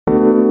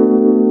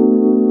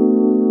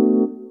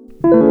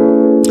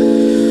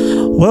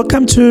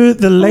Welcome to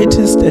the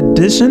latest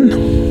edition.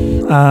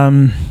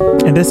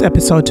 In this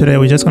episode today,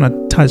 we're just going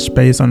to touch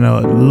base on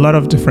a lot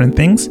of different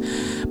things.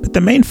 But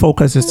the main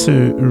focus is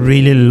to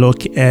really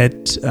look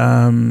at,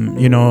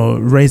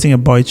 raising a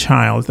boy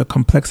child, the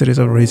complexities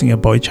of raising a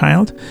boy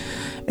child.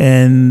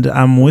 And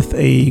I'm with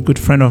a good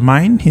friend of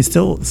mine. He's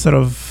still sort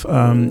of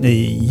a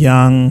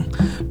young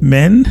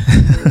man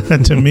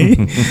to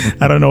me.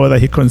 I don't know whether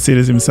he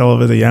considers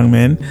himself as a young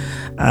man.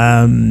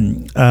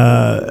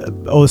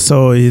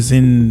 Also, he's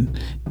in,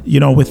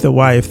 with the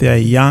wife. They're a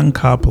young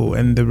couple.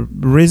 And the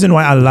reason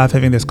why I love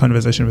having this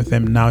conversation with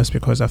them now is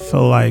because I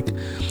feel like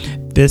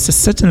there's a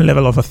certain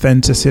level of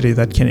authenticity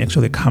that can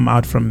actually come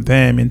out from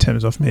them in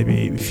terms of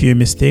maybe a few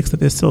mistakes that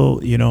they're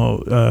still,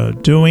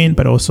 doing,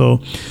 but also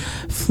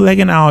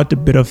flagging out a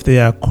bit of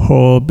their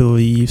core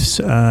beliefs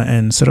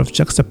and sort of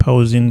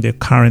juxtaposing their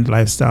current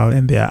lifestyle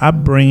and their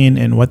upbringing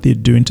and what they're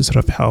doing to sort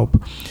of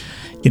help,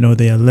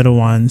 their little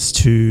ones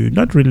to,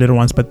 not really little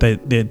ones, but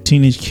their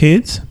teenage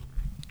kids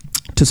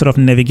to sort of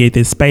navigate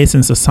their space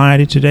in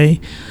society today.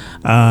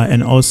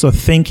 And also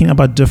thinking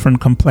about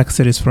different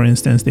complexities. For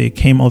instance, they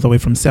came all the way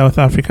from South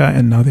Africa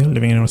and now they're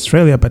living in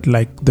Australia, but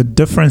like the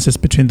differences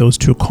between those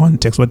two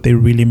contexts, what they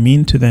really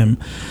mean to them.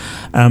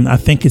 I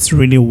think it's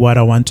really what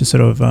I want to sort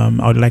of,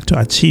 I would like to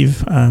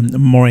achieve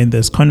more in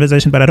this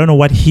conversation, but I don't know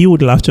what he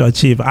would love to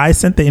achieve. I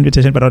sent the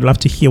invitation, but I'd love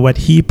to hear what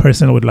he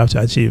personally would love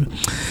to achieve.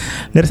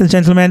 Ladies and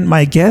gentlemen,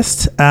 my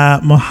guest,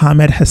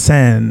 Mohammed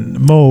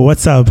Hassan. Mo,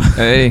 what's up?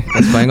 Hey,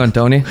 what's going on,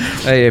 Tony?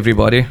 Hey,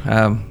 everybody.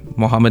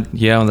 Mohammed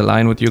here on the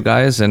line with you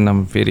guys, and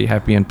I'm very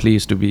happy and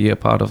pleased to be a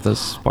part of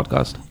this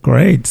podcast.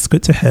 Great. It's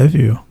good to have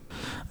you.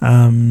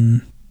 How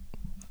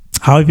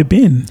have you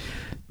been?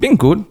 Been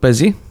good,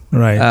 busy.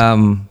 Right.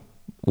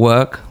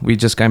 Work. We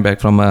just came back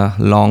from a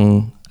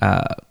long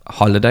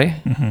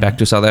holiday back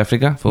to South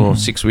Africa for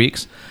 6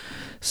 weeks.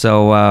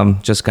 So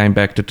just came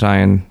back to try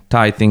and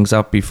tie things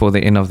up before the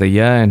end of the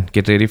year and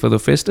get ready for the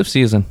festive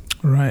season.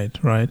 Right.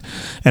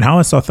 And how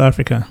is South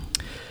Africa?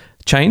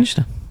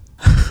 Changed.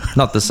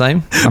 Not the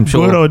same, I'm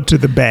sure. Good or to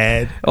the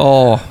bad?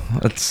 Oh,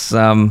 it's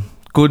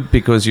good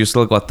because you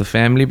still got the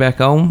family back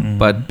home,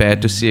 but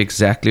bad to see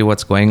exactly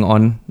what's going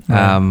on.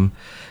 Right.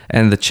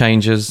 And the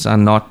changes are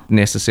not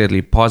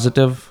necessarily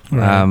positive,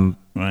 right.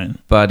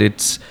 But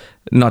it's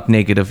not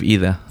negative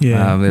either.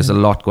 Yeah. There's a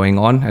lot going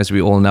on, as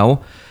we all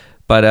know.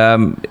 But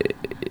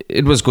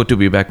it was good to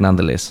be back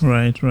nonetheless.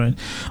 Right.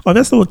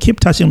 Obviously, we'll keep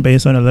touching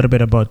base on a little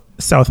bit about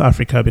South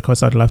Africa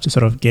because I'd love to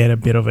sort of get a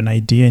bit of an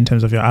idea in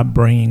terms of your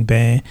upbringing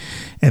there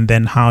and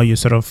then how you're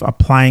sort of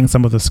applying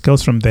some of the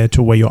skills from there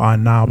to where you are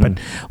now. But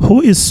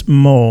who is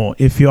Mo,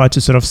 if you are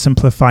to sort of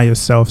simplify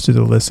yourself to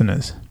the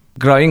listeners?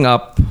 Growing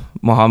up,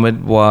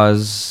 Mohammed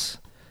was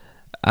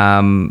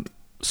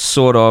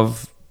sort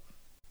of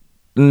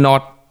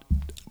not...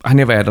 I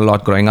never had a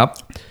lot growing up.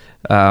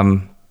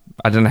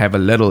 I didn't have a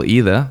little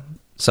either.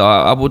 So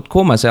I would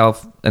call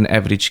myself an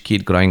average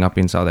kid growing up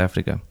in South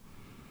Africa,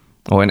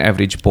 or an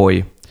average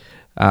boy.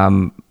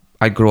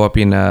 I grew up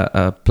in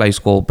a place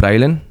called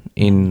Breylen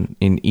in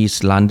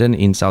East London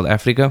in South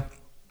Africa.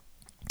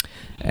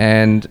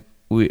 And,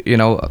 we,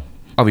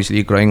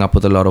 obviously growing up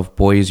with a lot of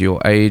boys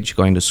your age,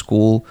 going to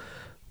school,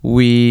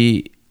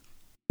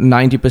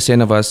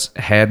 90% of us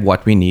had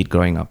what we need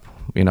growing up.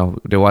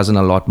 There wasn't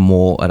a lot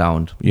more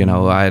around.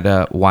 I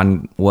had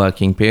one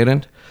working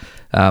parent.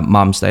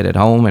 Mom stayed at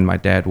home and my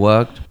dad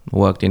worked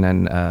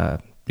in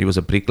he was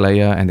a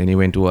bricklayer, and then he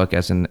went to work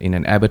in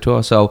an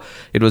abattoir. So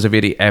it was a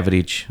very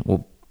average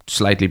or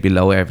slightly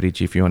below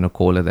average, if you want to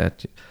call it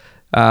that.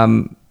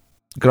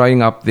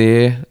 Growing up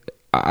there,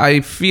 I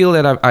feel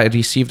that I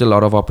received a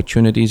lot of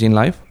opportunities in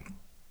life.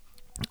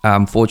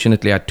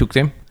 Fortunately, I took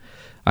them.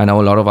 I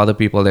know a lot of other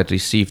people that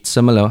received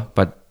similar,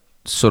 but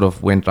sort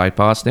of went right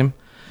past them.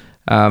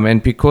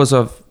 And because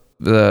of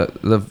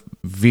the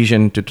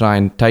vision to try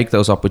and take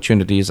those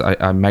opportunities,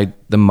 I made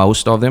the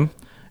most of them,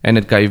 and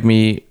it gave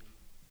me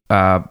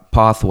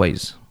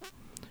pathways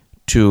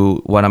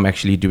to what I'm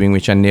actually doing,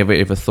 which I never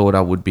ever thought I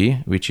would be,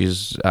 which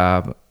is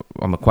I'm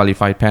a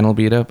qualified panel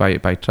beater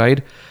by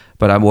trade,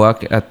 but I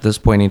work at this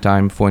point in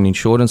time for an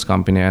insurance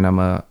company, and I'm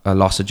a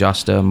loss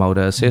adjuster,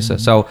 motor assessor.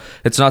 So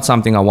it's not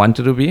something I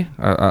wanted to be.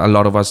 A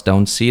lot of us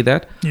don't see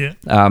that. Yeah.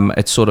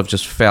 It sort of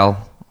just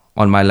fell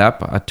on my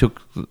lap. I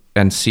took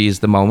and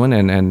seized the moment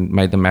and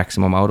made the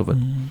maximum out of it.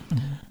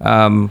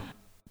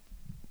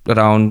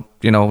 Around,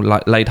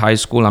 late high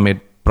school, I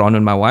met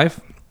Bronwyn, my wife.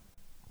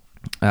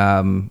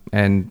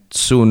 And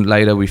soon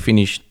later we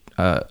finished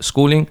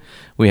schooling.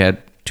 We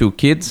had 2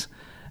 kids,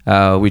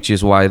 which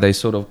is why they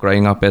sort of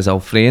growing up as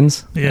our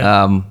friends,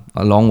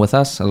 along with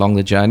us, along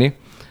the journey.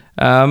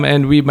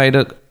 And we made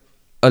a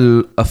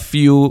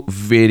few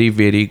very,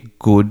 very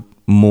good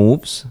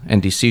moves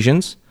and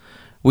decisions,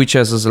 which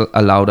has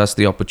allowed us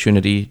the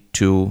opportunity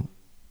to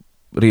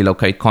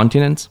relocate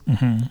continents.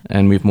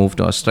 And we've moved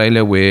to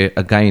Australia, where,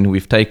 again,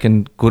 we've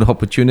taken good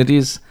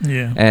opportunities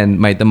and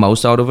made the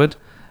most out of it.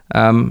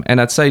 And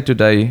I'd say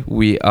today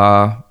we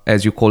are,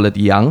 as you call it,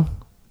 young.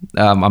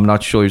 I'm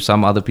not sure if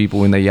some other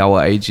people in the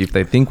Yawa age, if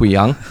they think we're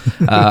young.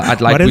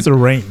 What is the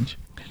range?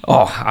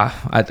 Oh,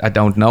 I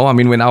don't know. I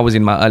mean, when I was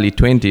in my early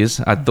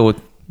 20s, I thought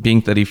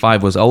being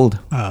 35 was old.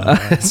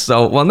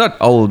 So, well, not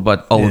old,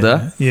 but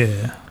older.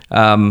 Yeah.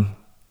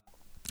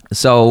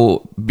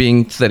 So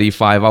being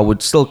 35, I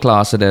would still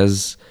class it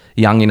as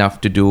young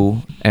enough to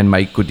do and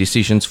make good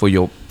decisions for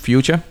your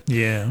future.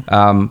 Yeah.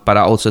 But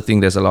I also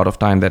think there's a lot of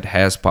time that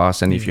has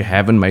passed, and if you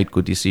haven't made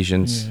good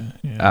decisions,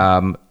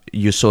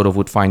 you sort of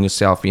would find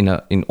yourself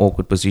in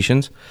awkward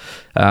positions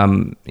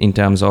in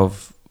terms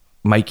of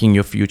making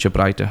your future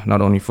brighter,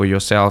 not only for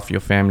yourself, your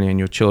family, and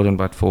your children,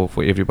 but for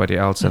everybody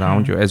else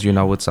around you. As you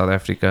know, with South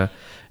Africa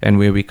and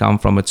where we come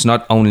from, it's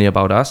not only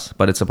about us,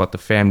 but it's about the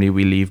family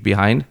we leave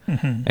behind.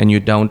 And you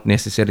don't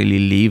necessarily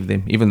leave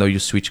them, even though you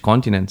switch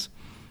continents.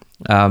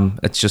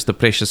 It's just the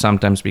pressure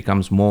sometimes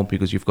becomes more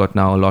because you've got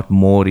now a lot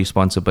more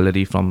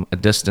responsibility from a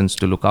distance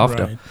to look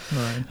after.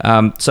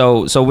 Right.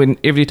 So when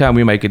every time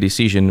we make a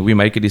decision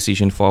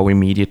for our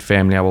immediate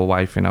family, our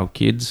wife and our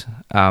kids.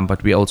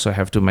 But we also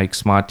have to make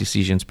smart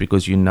decisions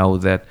because you know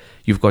that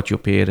you've got your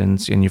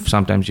parents and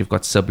sometimes you've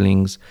got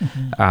siblings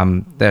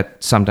that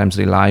sometimes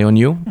rely on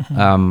you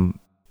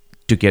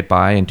to get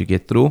by and to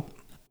get through.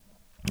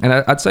 And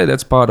I'd say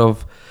that's part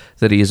of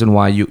the reason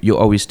why you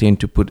always tend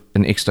to put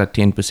an extra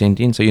 10%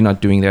 in. So you're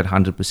not doing that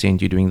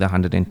 100%, you're doing the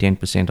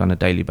 110% on a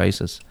daily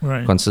basis,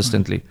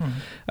 consistently.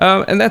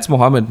 And that's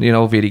Mohammed,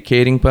 very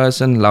caring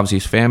person, loves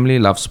his family,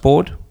 loves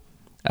sport.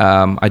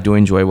 I do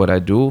enjoy what I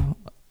do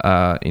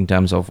in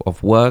terms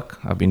of work.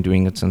 I've been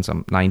doing it since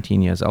I'm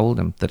 19 years old.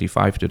 I'm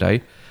 35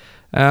 today.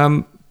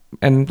 And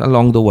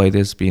along the way,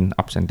 there's been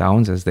ups and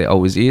downs, as there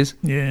always is.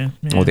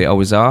 Or there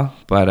always are.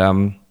 But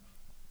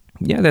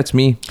that's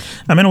me.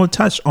 I mean, we'll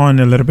touch on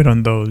a little bit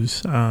on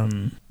those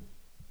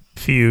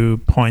few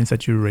points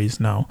that you raised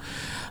now.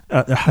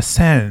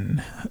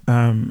 Hassan,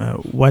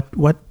 what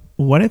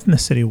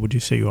ethnicity would you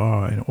say you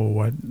are,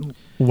 or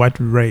what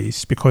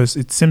race? Because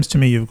it seems to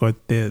me you've got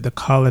the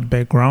colored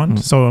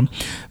background. So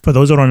for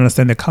those who don't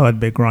understand, the colored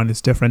background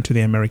is different to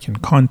the American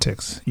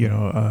context,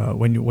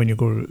 when you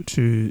go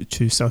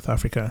to South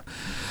Africa.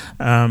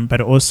 But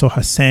also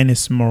Hassan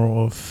is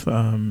more of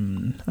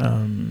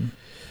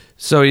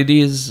so it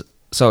is.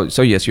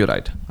 So yes, you're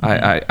right.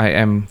 I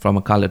am from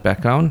a colored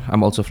background.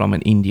 I'm also from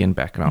an Indian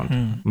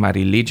background. My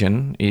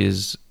religion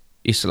is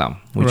Islam,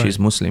 which is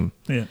Muslim.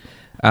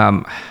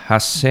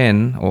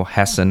 Hassan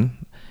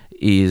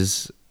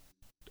is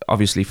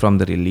obviously from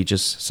the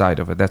religious side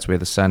of it. That's where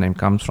the surname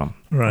comes from,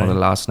 or the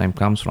last name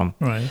comes from.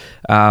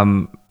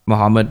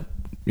 Muhammad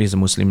is a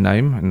Muslim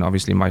name, and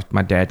obviously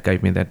my dad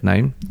gave me that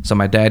name. So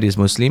my dad is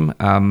Muslim,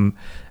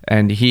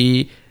 and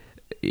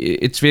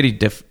it's very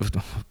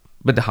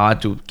bit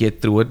hard to get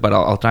through it, but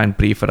I'll try and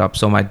brief it up.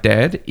 So my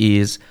dad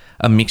is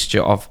a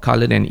mixture of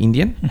colored and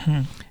Indian,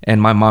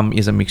 and my mom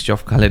is a mixture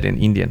of colored and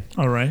Indian.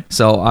 All right.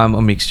 So I'm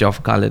a mixture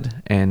of colored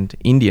and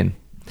Indian.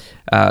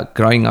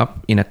 Growing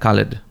up in a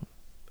colored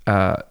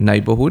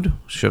neighborhood,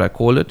 should I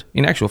call it?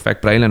 In actual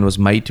fact, Braylon was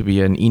made to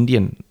be an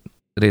Indian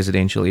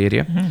residential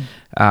area,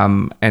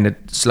 and it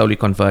slowly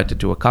converted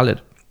to a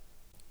colored.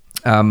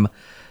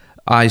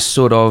 I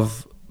sort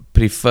of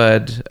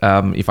preferred,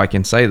 if I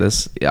can say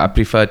this, I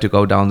preferred to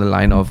go down the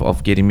line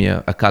of getting me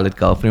a colored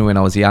girlfriend when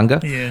I was younger.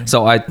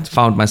 So I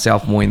found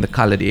myself more in the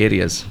colored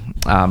areas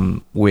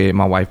where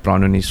my wife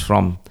Bronwyn is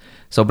from.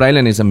 So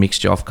Braylon is a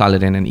mixture of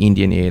colored and an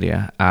Indian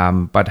area,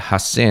 but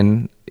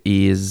Hassan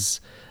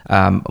is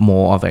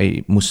more of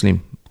a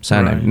Muslim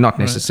surname, not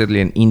necessarily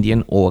an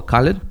Indian or a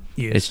colored.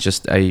 It's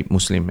just a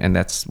Muslim, and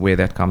that's where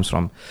that comes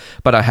from.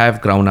 But I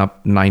have grown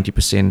up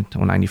 90%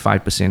 or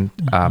 95%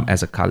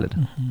 as a colored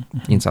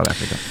in South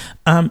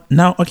Africa.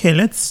 Now, okay,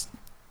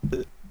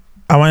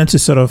 I wanted to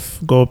sort of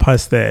go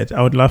past that.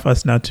 I would love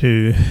us now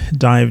to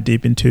dive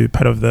deep into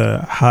part of the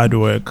hard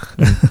work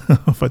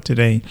for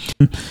today.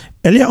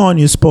 Earlier on,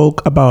 you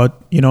spoke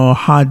about,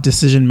 hard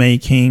decision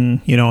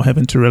making,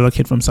 having to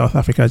relocate from South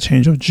Africa,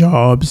 change of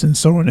jobs and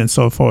so on and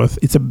so forth.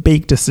 It's a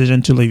big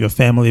decision to leave your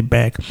family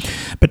back.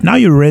 But now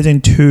you're raising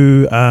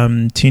two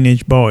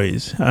teenage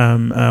boys.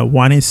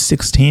 One is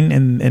 16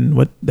 and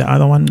what the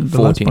other one? The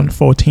 14. Last one,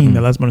 14.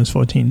 The last one is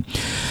 14.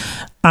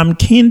 I'm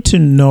keen to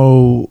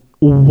know,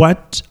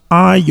 what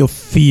are your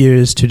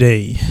fears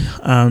today?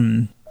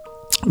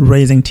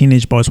 Raising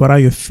teenage boys, what are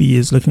your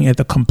fears looking at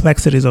the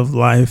complexities of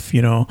life?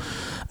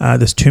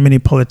 There's too many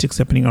politics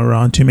happening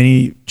around, too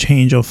many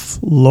change of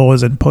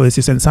laws and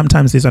policies, and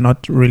sometimes these are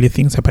not really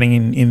things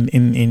happening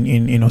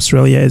in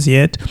Australia as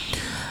yet.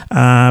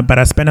 But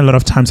I spend a lot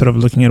of time sort of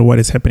looking at what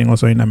is happening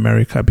also in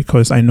America,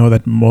 because I know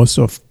that most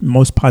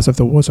parts of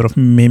the world sort of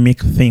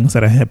mimic things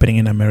that are happening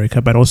in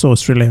America, but also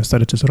Australia have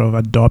started to sort of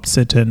adopt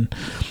certain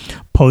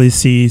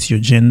policies, your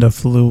gender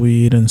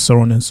fluid and so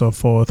on and so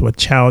forth, what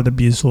child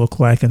abuse look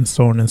like and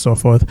so on and so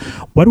forth.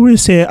 What would you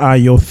say are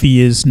your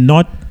fears,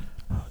 not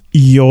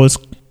yours,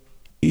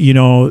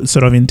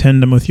 sort of in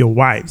tandem with your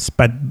wives,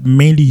 but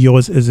mainly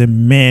yours as a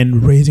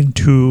man raising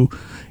two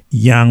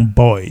young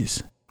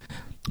boys?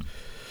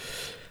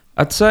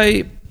 I'd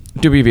say,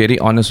 to be very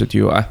honest with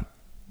you,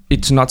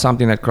 it's not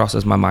something that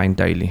crosses my mind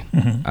daily.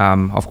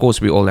 Of course,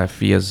 we all have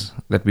fears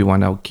that we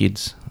want our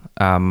kids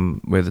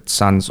whether it's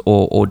sons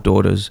or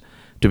daughters,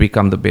 to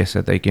become the best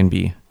that they can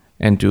be,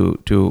 and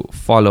to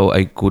follow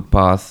a good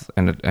path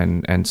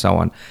and so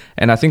on.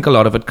 And I think a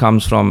lot of it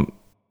comes from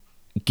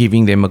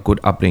giving them a good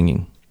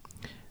upbringing.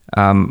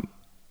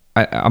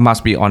 I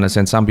must be honest,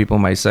 and some people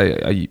may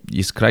say,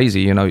 he's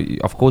crazy,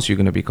 of course you're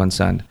going to be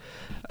concerned.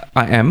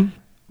 I am,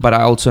 but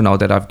I also know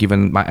that I've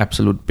given my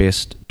absolute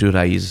best to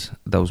raise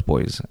those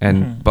boys.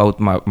 And both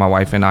my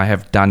wife and I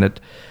have done it.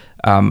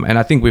 And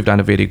I think we've done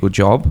a very good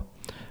job.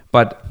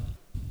 But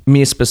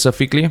me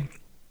specifically,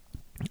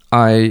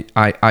 I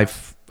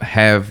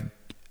have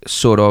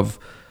sort of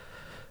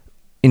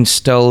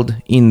instilled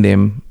in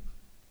them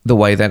the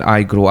way that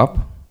I grew up,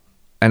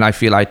 and I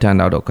feel I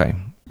turned out okay.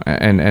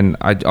 And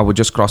I would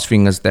just cross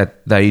fingers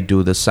that they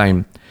do the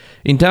same.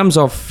 In terms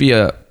of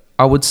fear,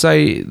 I would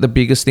say the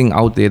biggest thing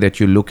out there that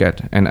you look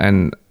at,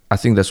 and I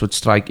think this would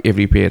strike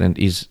every parent,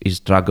 is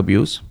drug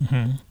abuse,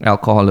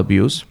 alcohol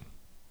abuse,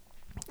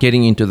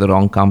 getting into the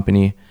wrong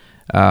company.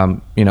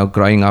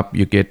 Growing up,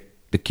 you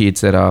get the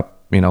kids that are,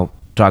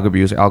 drug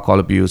abuse, alcohol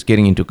abuse,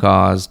 getting into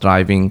cars,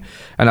 driving.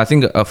 And I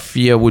think a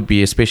fear would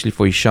be, especially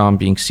for Isham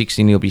being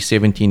 16, he'll be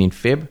 17 in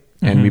Feb,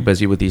 and we're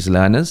busy with his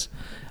learners.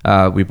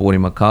 We bought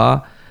him a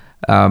car,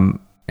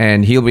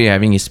 and he'll be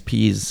having his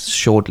P's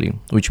shortly,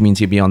 which means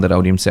he'll be on the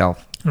road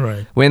himself.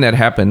 Right. When that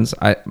happens,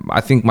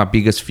 I think my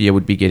biggest fear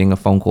would be getting a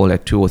phone call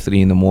at 2 or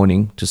 3 in the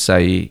morning to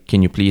say,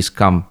 can you please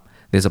come?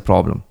 There's a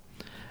problem.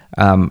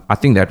 I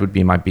think that would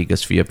be my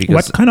biggest fear. Because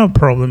what kind of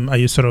problem are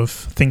you sort of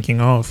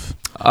thinking of?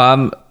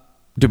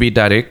 To be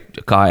direct,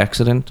 a car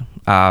accident,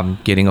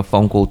 getting a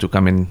phone call to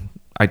come and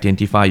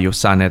identify your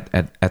son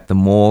at the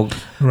morgue,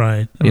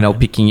 right?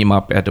 Picking him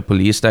up at the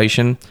police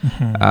station.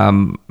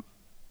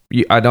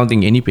 I don't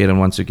think any parent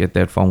wants to get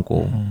that phone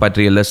call, but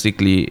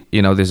realistically,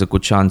 there's a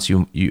good chance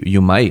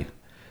you may.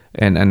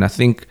 And I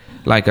think,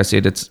 like I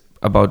said, it's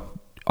about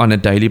on a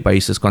daily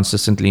basis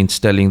consistently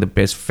instilling the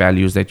best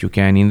values that you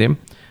can in them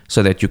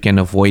so that you can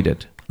avoid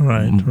it.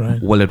 Right.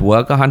 Will it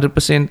work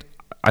 100%?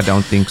 I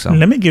don't think so.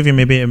 Let me give you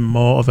maybe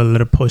more of a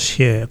little push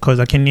here, because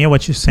I can hear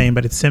what you're saying,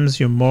 but it seems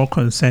you're more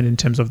concerned in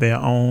terms of their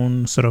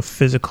own sort of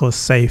physical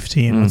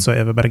safety and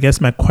whatsoever. But I guess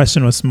my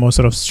question was more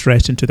sort of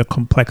stretched into the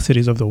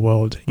complexities of the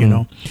world,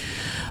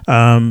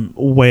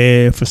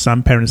 where for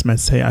some parents might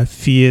say, I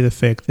fear the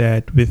fact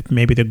that with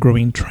maybe the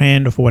growing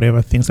trend of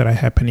whatever things that are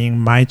happening,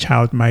 my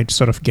child might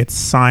sort of get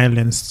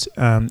silenced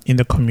in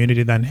the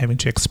community than having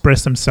to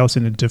express themselves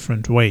in a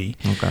different way.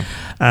 Okay.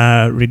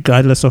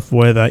 Regardless of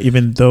whether,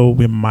 even though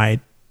we might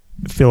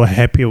feel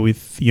happier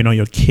with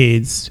your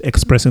kids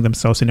expressing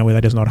themselves in a way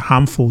that is not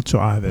harmful to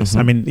others.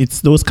 I mean,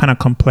 it's those kind of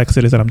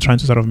complexities that I'm trying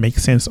to sort of make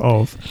sense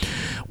of,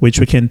 which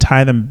we can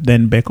tie them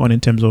then back on in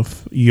terms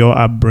of your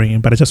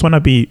upbringing. But I just want to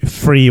be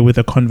free with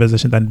the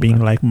conversation than being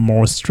like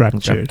more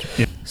structured.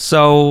 Okay.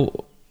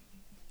 So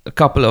a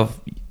couple of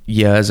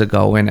years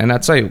ago, and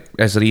I'd say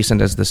as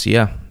recent as this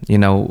year,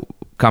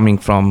 coming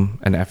from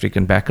an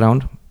African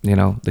background,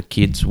 the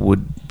kids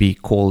would be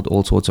called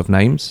all sorts of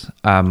names,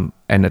 and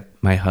it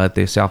may hurt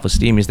their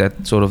self-esteem. Is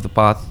that sort of the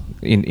path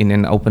in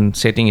an open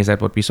setting? Is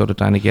that what we're sort of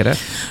trying to get at?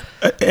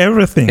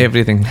 Everything.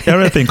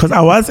 Because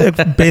I was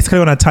basically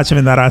going to touch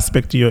in that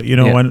aspect.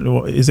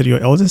 Is it your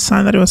eldest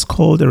son that was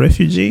called a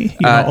refugee?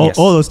 Yes.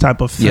 All those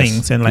type of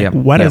things. Yes.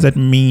 And what does it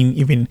mean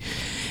even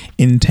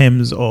in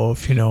terms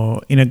of,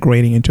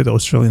 integrating into the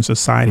Australian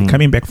society,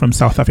 coming back from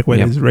South Africa where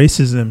there's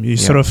racism, you're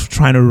sort of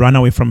trying to run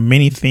away from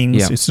many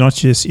things. It's not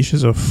just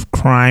issues of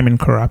crime and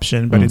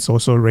corruption, but it's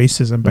also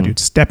racism. But you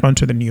step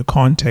onto the new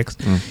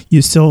context,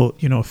 you're still,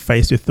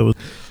 faced with those.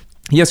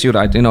 Yes, you're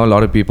right. A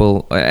lot of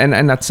people,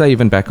 and I'd say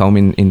even back home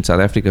in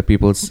South Africa,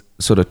 people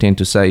sort of tend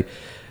to say,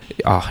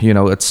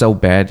 it's so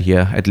bad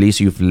here. At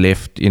least you've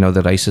left, the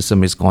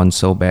racism is gone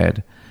so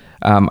bad.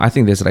 I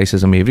think there's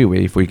racism everywhere,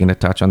 if we're going to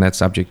touch on that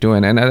subject too.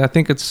 And I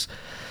think it's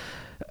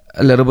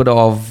a little bit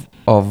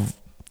of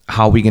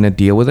how we're going to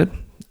deal with it.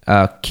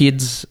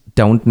 Kids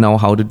don't know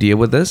how to deal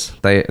with this.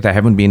 They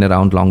haven't been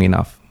around long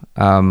enough.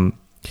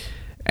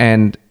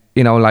 And,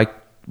 like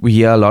we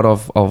hear a lot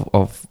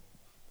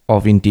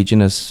of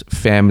indigenous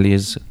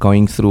families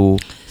going through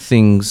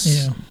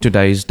things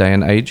today's day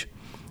and age.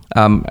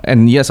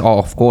 And yes,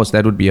 of course,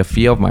 that would be a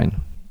fear of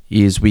mine,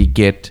 is we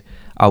get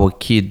our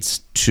kids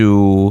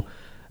to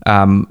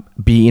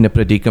be in a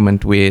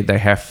predicament where they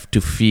have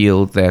to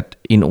feel that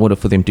in order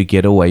for them to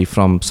get away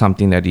from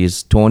something that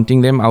is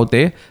taunting them out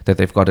there, that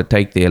they've got to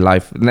take their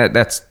life.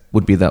 That's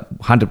would be the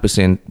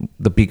 100%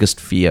 the biggest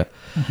fear,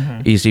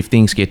 is if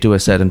things get to a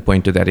certain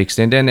point to that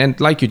extent.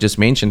 And like you just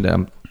mentioned,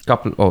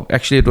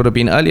 actually it would have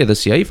been earlier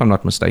this year, if I'm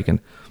not mistaken,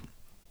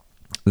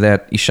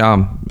 that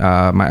Isham,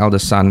 my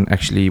eldest son,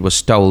 actually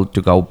was told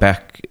to go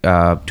back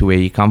to where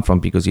he come from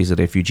because he's a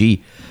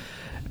refugee.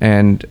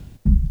 And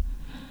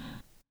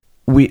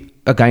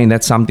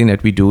that's something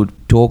that we do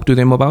talk to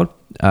them about.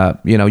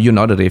 You're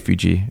not a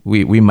refugee.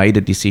 We made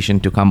a decision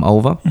to come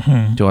over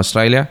to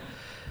Australia.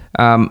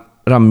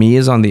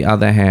 Ramiz, on the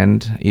other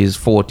hand, is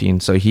 14,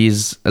 so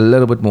he's a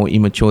little bit more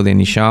immature than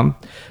Isham.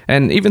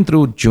 And even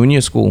through junior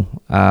school,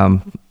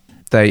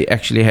 they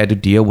actually had to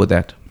deal with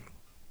that.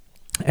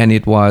 And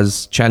it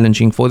was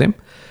challenging for them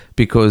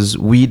because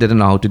we didn't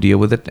know how to deal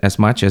with it as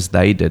much as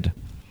they did.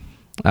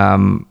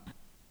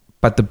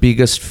 But the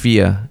biggest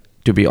fear,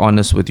 to be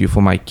honest with you,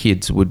 for my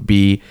kids would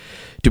be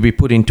to be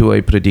put into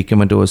a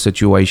predicament or a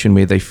situation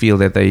where they feel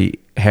that they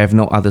have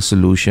no other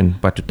solution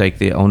but to take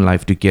their own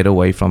life to get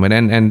away from it.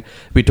 And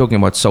we're talking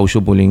about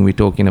social bullying, we're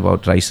talking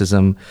about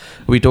racism,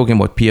 we're talking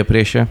about peer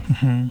pressure.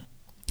 And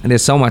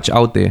there's so much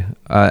out there,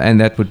 and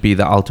that would be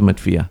the ultimate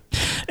fear.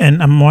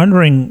 And I'm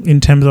wondering, in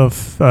terms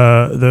of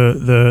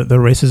the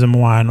racism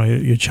one, or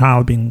your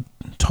child being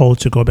told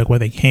to go back where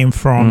they came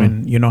from,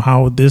 and you know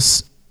how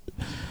this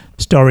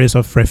stories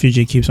of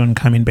refugee keeps on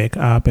coming back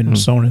up, and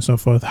so on and so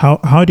forth.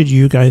 How did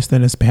you guys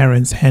then, as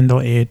parents, handle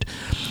it?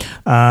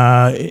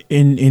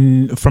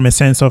 In from a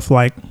sense of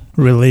like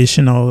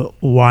relational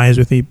wise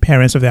with the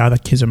parents of the other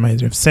kids who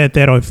might have said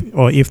that,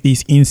 or if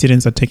these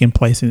incidents are taking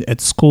place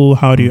at school,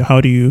 how did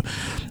you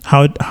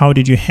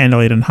handle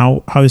it, and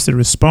how is the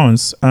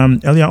response?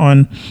 Earlier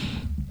on,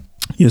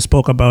 you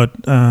spoke about,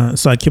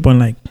 so I keep on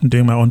like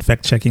doing my own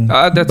fact checking.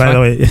 That's by fine. the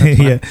way,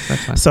 yeah.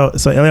 That's fine. So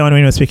earlier on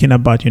when you were speaking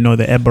about, you know,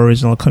 the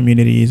Aboriginal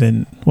communities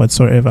and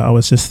whatsoever, I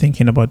was just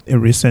thinking about a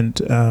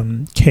recent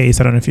case.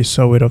 I don't know if you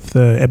saw it, of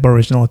the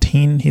Aboriginal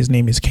teen. His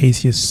name is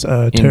Cassius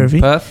Turvey.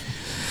 In Perth?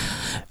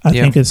 I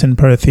think it's in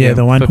Perth. Yeah,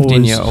 the one who was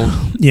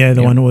 15-year-old. Yeah,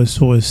 the one who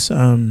was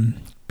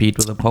Beat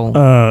with a pole.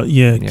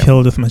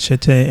 killed with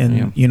machete,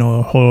 and you know,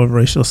 a whole of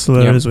racial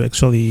slurs were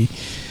actually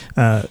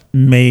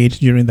made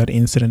during that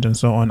incident and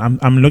so on.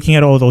 I'm looking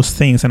at all those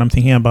things, and I'm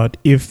thinking about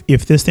if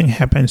this thing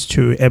happens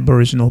to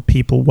Aboriginal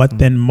people, what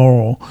then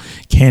more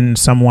can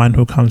someone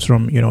who comes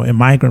from, you know, a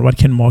migrant,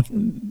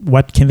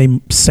 what can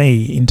they say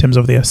in terms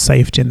of their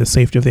safety and the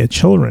safety of their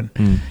children,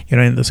 you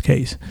know, in this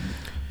case?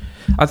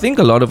 I think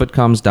a lot of it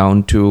comes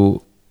down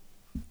to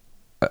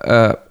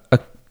a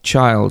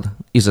child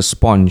is a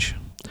sponge.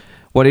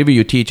 Whatever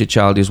you teach a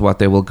child is what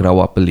they will grow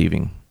up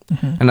believing.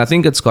 And I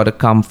think it's got to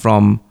come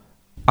from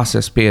us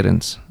as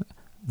parents,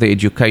 the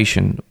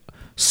education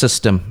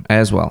system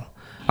as well.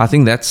 I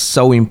think that's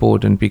so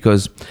important,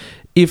 because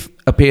if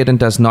a parent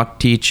does not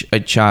teach a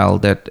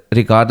child that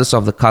regardless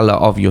of the color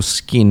of your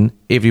skin,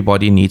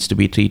 everybody needs to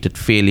be treated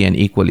fairly and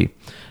equally,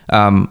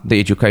 the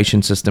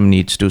education system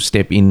needs to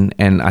step in,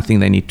 and I think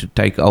they need to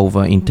take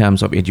over in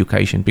terms of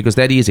education, because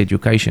that is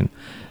education.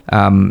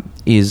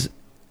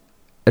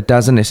 It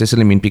doesn't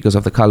necessarily mean because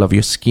of the color of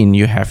your skin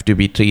you have to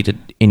be treated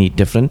any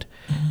different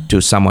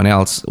to someone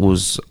else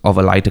who's of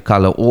a lighter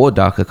color or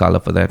darker color,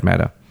 for that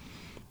matter.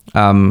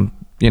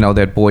 You know,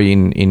 that boy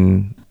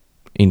in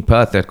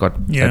Perth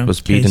that was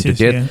beaten to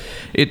death.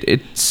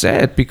 It's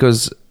sad,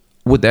 because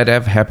would that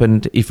have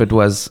happened if it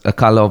was a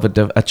color of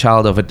a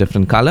child of a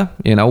different color?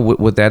 You know,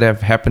 would that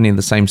have happened in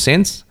the same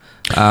sense?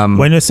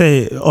 When you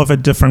say of a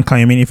different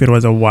color, you mean if it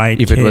was a white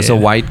kid? If it was a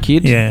white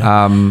kid,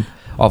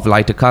 of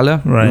lighter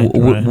color,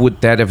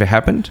 would that have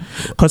happened?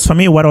 Because for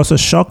me, what also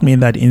shocked me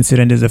in that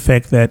incident is the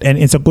fact that, and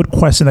it's a good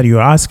question that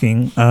you're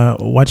asking,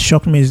 what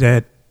shocked me is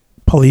that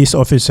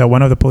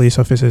one of the police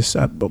officers,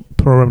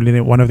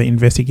 probably one of the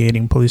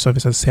investigating police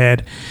officers,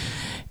 said,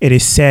 it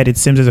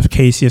seems as if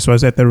Cassius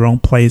was at the wrong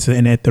place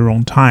and at the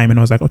wrong time. And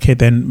I was like, okay,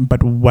 then,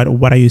 but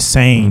what are you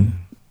saying?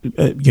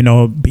 You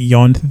know,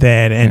 beyond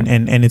that,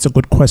 and it's a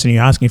good question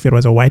you're asking. If it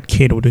was a white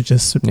kid, would you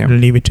just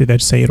leave it to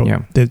that, say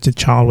the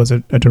child was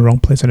at the wrong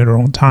place and at the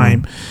wrong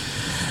time?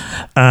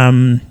 I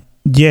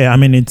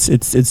mean,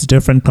 it's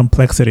different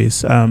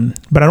complexities,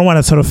 but I don't want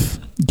to sort of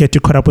get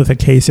too caught up with the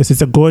cases.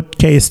 It's a good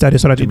case study,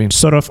 so that it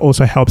sort of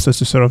also helps us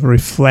to sort of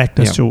reflect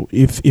as to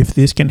if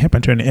this can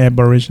happen to an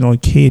Aboriginal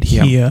kid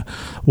here,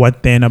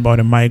 what then about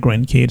a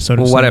migrant kid? So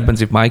what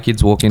happens if my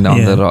kid's walking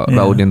down the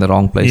road in the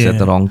wrong place at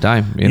the wrong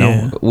time? You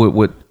know,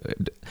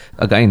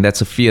 again,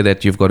 that's a fear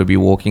that you've got to be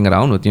walking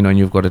around with, you know, and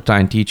you've got to try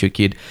and teach your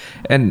kid,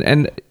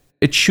 and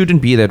it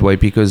shouldn't be that way,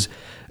 because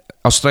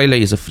Australia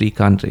is a free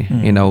country.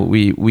 You know,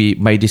 we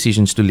made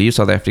decisions to leave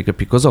South Africa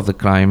because of the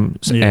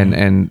crimes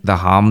and the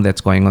harm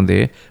that's going on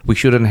there. We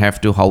shouldn't have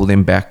to hold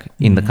them back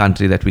in the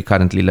country that we're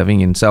currently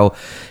living in. So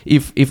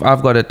if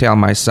I've got to tell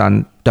my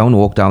son, don't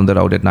walk down the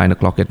road at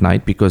 9:00 at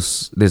night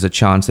because there's a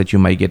chance that you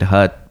may get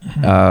hurt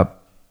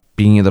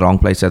being in the wrong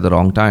place at the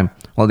wrong time,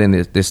 well, then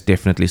there's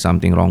definitely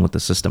something wrong with the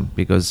system,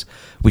 because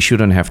we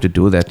shouldn't have to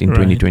do that in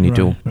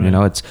 2022. You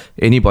know,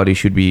 anybody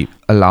should be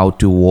allowed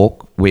to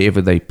walk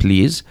wherever they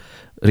please,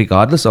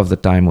 regardless of the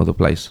time or the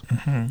place.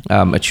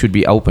 It should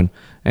be open.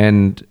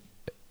 And,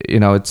 you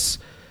know,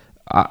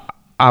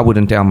 I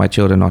wouldn't tell my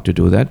children not to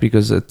do that,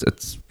 because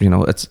it's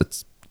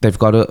they've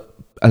got to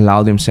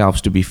allow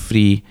themselves to be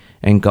free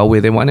and go where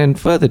they want. And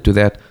further to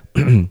that,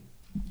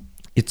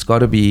 it's got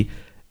to be,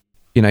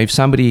 you know, if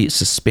somebody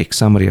suspects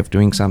somebody of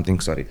doing something,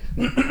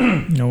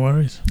 no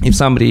worries. If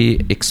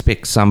somebody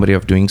expects somebody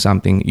of doing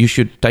something, you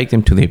should take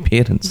them to their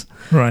parents.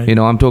 Right. You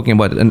know, I'm talking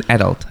about an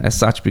adult as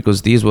such,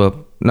 because these were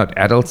not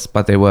adults,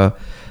 but they were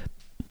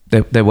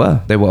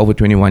over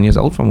 21 years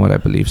old from what I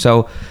believe.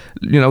 So,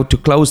 you know, to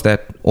close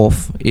that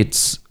off,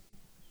 it's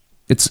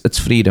it's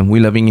freedom.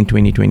 We're living in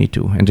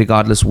 2022, and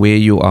regardless where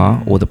you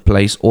are or the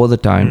place or the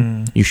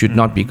time, you should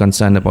not be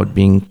concerned about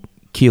being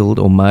killed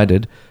or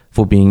murdered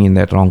for being in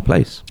that wrong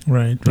place.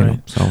 Right.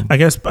 So I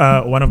guess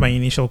one of my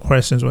initial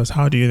questions was,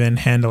 how do you then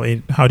handle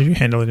it? How did you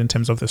handle it in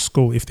terms of the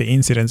school? If the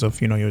incidents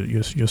of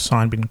your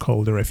son being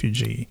called a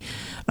refugee,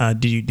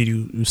 did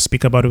you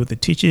speak about it with the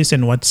teachers,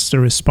 and what's the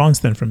response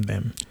then from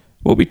them?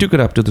 Well, we took it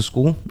up to the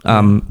school.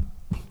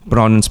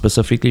 Bronwyn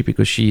specifically,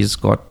 because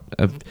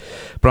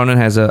Bronwyn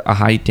has a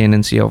high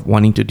tendency of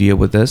wanting to deal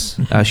with this.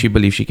 She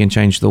believes she can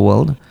change the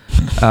world.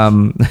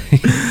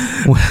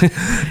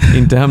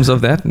 In terms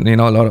of that, a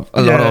lot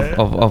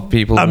of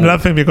people. I'm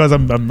laughing because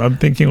I'm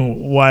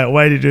thinking,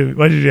 why did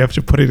you have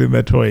to put it in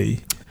that way?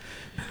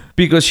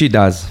 Because she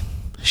does.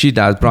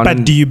 Bronwyn,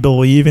 but do you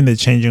believe in the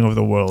changing of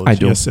the world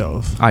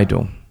yourself? I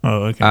do.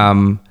 Oh, okay.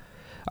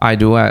 I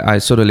do. I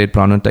sort of let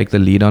Bronwyn take the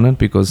lead on it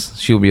because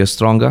she'll be a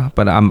stronger.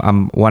 But I'm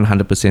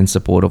 100%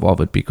 supportive of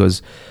it,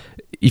 because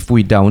if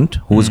we don't,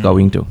 who's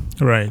going to?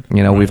 Right.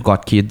 We've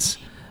got kids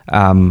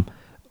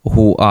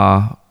who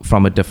are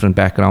from a different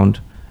background,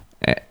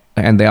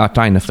 and they are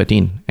trying to fit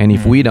in. And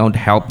if we don't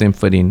help them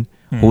fit in,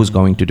 who's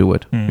going to do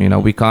it?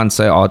 We can't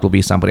say, it'll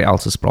be somebody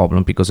else's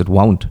problem, because it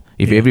won't.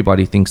 If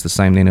everybody thinks the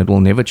same, then it will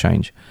never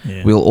change.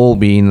 Yeah. We'll all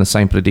be in the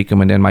same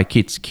predicament, and my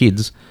kids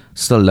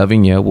still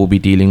living here will be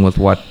dealing with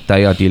what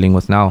they are dealing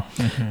with now.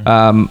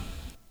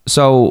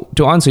 So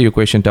to answer your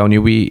question, Tony,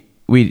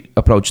 we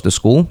approached the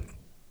school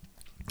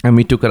and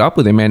we took it up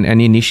with them, and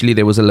initially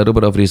there was a little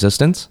bit of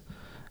resistance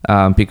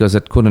because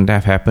it couldn't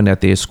have happened at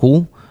their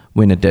school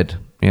when it did.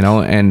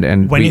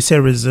 And when you say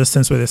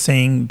resistance, were they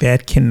saying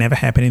that can never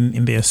happen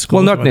in their school?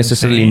 Well, not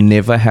necessarily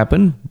never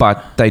happen,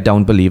 but they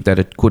don't believe that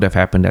it could have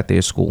happened at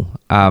their school.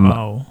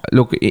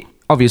 Look,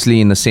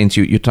 obviously, in the sense,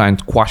 you try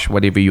and quash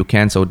whatever you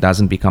can so it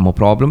doesn't become a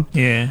problem.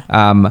 Yeah.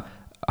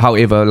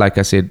 However, like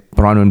I said,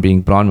 Bronwyn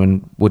being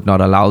Bronwyn would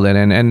not allow that.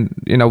 And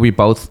we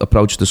both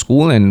approached the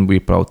school, and we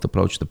both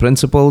approached the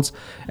principals,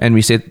 and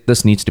we said,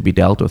 this needs to be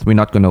dealt with. We're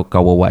not going to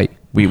go away.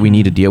 We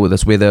need to deal with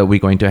this, whether we're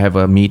going to have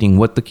a meeting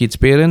with the kids'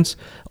 parents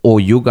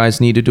or you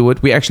guys need to do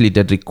it. We actually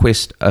did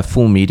request a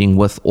full meeting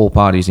with all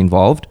parties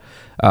involved,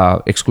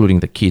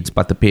 excluding the kids,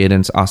 but the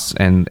parents, us,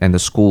 and the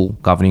school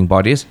governing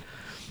bodies.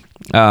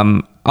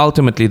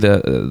 Ultimately,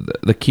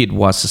 the kid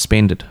was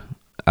suspended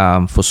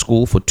for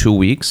school for 2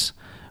 weeks,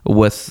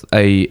 with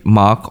a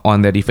mark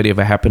on that if it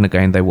ever happened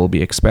again, they will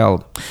be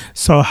expelled.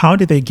 So how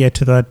did they get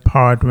to that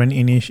part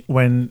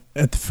when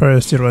at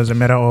first it was a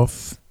matter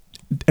of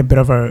a bit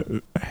of a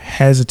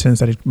hesitance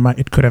that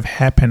it could have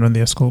happened on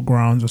their school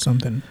grounds or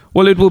something?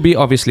 Well, it will be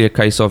obviously a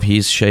case of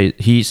he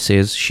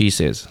says, she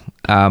says.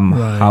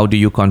 Right. How do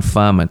you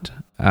confirm it?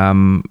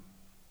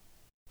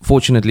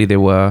 Fortunately, there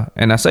were,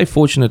 and I say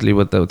fortunately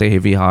with the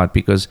heavy heart,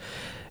 because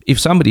if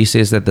somebody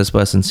says that this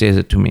person says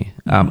it to me,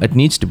 it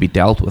needs to be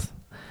dealt with,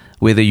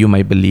 whether you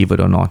may believe it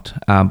or not.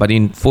 But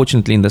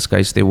fortunately, in this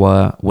case, there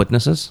were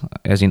witnesses,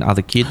 as in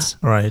other kids.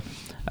 Right.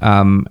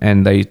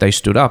 And they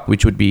stood up,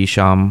 which would be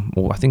Isham,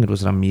 or I think it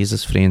was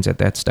Ramiz's friends at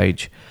that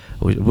stage.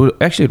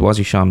 Actually, it was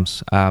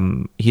Isham's,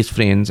 his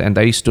friends, and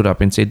they stood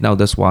up and said, no,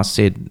 this was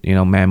said,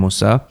 ma'am or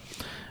sir.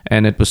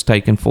 And it was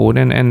taken forward,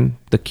 and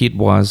the kid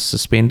was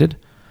suspended.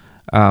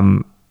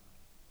 And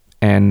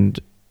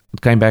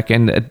it came back,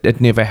 and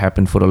it never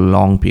happened for a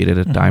long period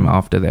of time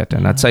after that.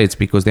 And I'd say it's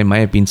because there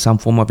may have been some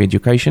form of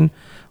education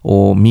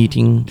or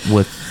meeting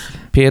with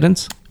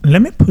parents.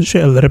 Let me push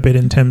you a little bit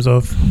in terms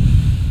of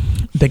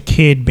the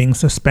kid being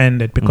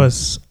suspended,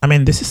 because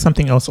this is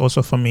something else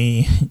also for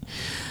me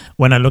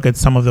when I look at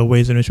some of the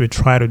ways in which we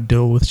try to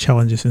deal with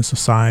challenges in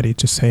society,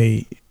 to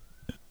say,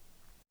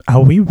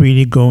 are we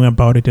really going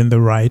about it in the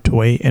right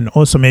way? And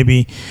also,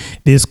 maybe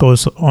this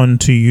goes on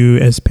to you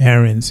as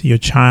parents. Your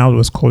child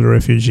was called a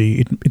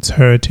refugee. It's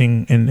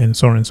hurting, and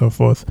so on and so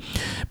forth.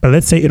 But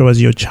let's say it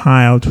was your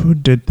child who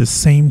did the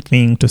same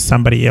thing to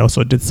somebody else,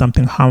 or did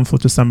something harmful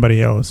to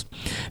somebody else.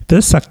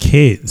 Those are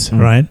kids,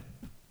 right?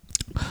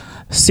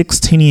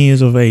 16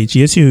 years of age.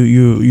 Yes,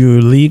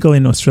 you're legal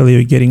in Australia,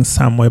 you're getting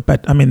somewhere,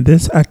 but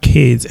these are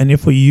kids. And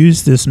if we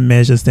use these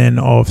measures then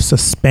of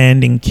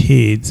suspending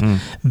kids,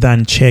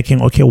 then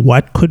checking, okay,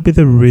 what could be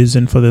the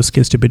reason for those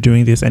kids to be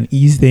doing this, and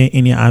is there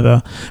any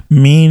other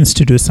means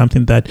to do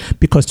something that,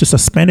 because to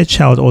suspend a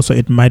child also,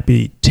 it might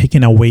be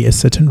taking away a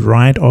certain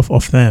right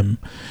of them.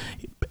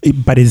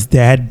 But is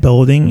that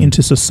building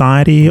into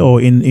society,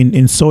 or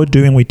in so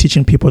doing, we're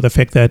teaching people the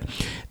fact that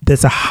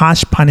there's a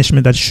harsh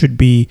punishment that should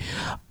be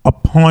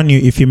upon you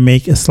if you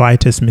make a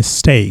slightest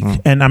mistake?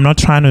 And I'm not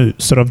trying to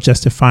sort of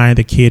justify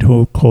the kid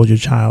who called your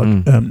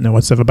child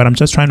whatsoever, but I'm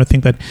just trying to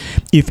think that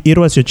if it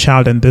was your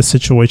child and this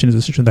situation is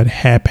a situation that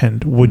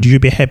happened, would you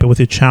be happy with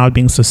your child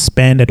being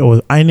suspended,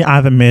 or any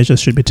other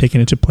measures should be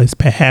taken into place,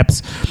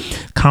 perhaps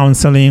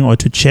counseling, or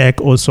to check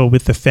also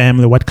with the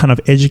family, what kind of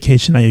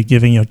education are you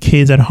giving your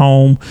kids at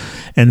home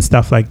and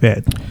stuff like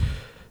that?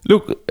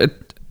 Look,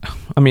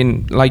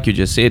 like you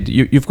just said,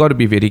 you've got to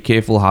be very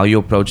careful how you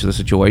approach the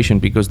situation,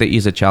 because there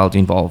is a child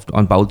involved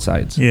on both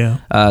sides. Yeah.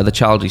 The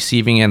child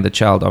receiving and the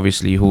child,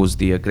 obviously, who's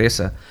the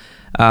aggressor.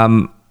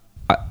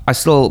 I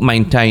still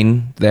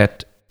maintain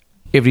that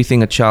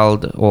everything a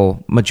child, or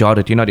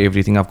majority, not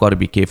everything, I've got to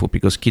be careful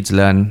because kids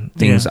learn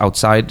things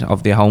outside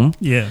of their home.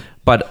 Yeah.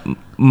 But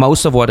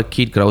most of what a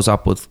kid grows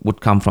up with would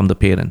come from the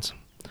parents.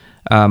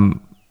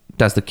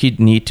 Does the kid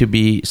need to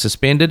be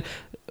suspended?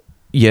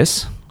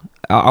 Yes.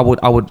 I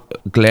would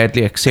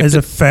gladly accept as it.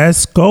 a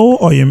first go,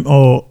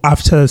 or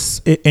after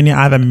any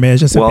other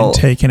measures have been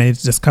taken and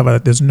it's discovered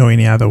that there's no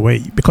any other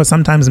way? Because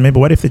sometimes maybe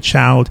what if the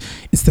child,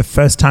 it's the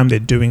first time they're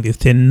doing this,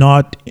 they're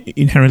not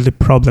inherently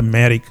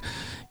problematic,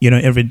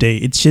 every day.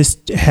 It's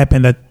just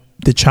happened that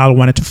the child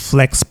wanted to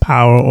flex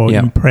power or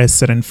impress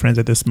certain friends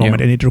at this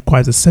moment, and it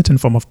requires a certain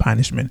form of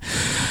punishment.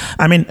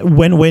 I mean,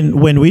 when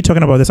we're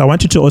talking about this, I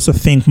want you to also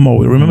think more.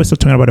 We remember still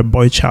talking about a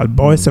boy child.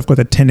 Boys have got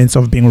a tendency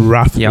of being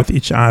rough with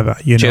each other.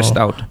 Chest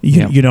out.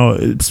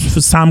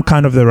 For some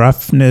kind of the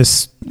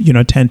roughness,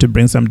 tend to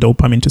bring some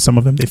dopamine to some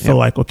of them. They feel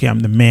like, okay, I'm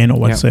the man, or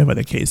whatsoever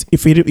the case.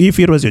 If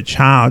it was your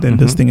child and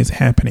this thing is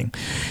happening,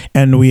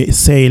 and we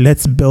say,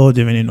 let's build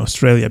even in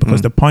Australia,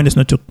 because the point is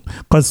not to,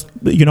 because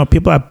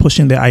people are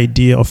pushing the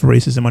idea of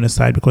racism on the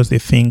side because they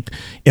think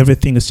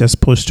everything is just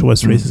pushed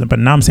towards racism. But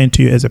now I'm saying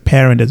to you, as a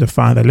parent, as a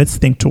father, let's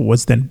think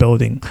towards then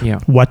building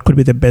what could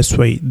be the best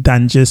way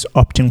than just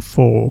opting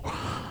for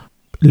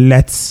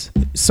let's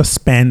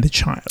suspend the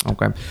child.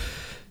 Okay.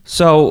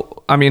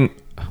 So, I mean,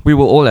 we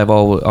will all have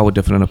our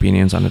different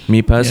opinions on it.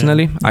 Me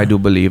personally, I do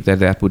believe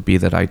that would be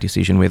the right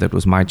decision, whether it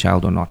was my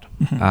child or not.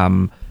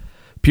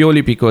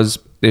 Purely because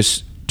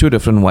there's two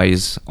different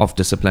ways of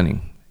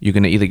disciplining. You're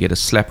going to either get a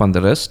slap on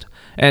the wrist,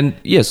 and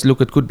yes,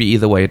 look, it could be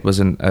either way. It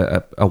wasn't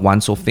a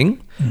once-off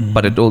thing,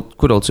 but it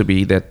could also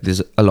be that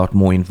there's a lot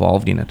more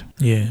involved in it.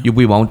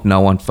 We won't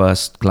know on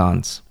first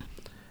glance.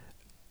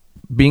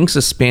 Being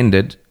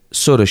suspended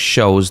sort of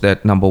shows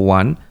that, number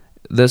one,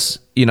 this,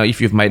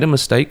 if you've made a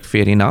mistake,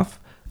 fair enough.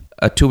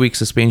 A 2-week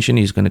suspension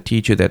is going to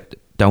teach you that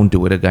don't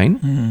do it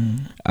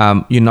again.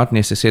 You're not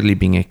necessarily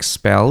being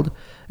expelled.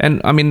 And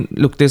I mean,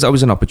 look, there's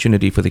always an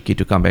opportunity for the kid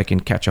to come back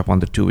and catch up on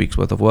the 2 weeks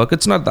worth of work.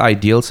 It's not the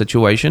ideal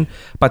situation,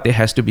 but there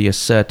has to be a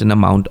certain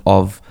amount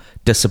of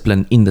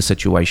discipline in the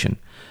situation.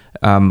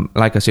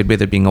 Like I said,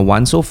 whether it being a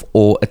once-off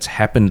or it's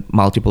happened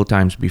multiple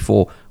times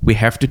before, we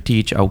have to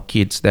teach our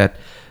kids that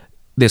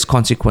there's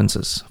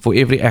consequences. For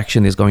every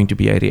action, there's going to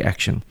be a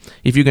reaction.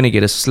 If you're going to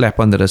get a slap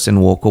on the wrist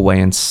and walk away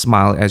and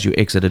smile as you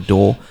exit a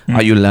door,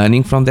 are you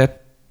learning from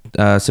that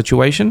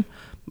situation?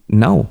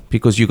 No,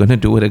 because you're going to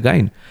do it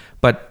again.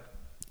 But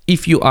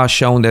if you are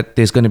shown that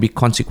there's going to be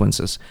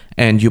consequences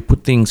and you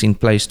put things in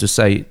place to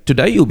say,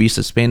 today you'll be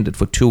suspended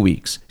for 2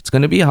 weeks. It's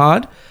going to be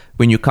hard.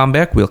 When you come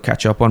back, we'll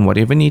catch up on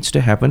whatever needs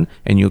to happen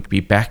and you'll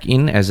be back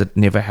in as it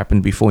never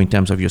happened before in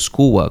terms of your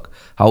schoolwork.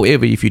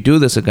 However, if you do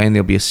this again,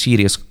 there'll be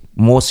a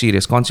more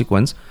serious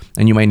consequence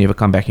and you may never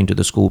come back into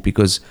the school,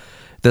 because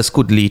this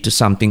could lead to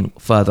something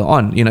further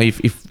on.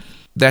 If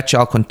that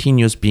child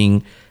continues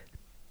being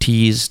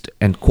teased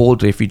and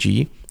called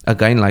refugee,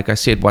 again, like I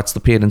said, what's the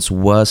parent's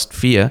worst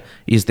fear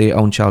is their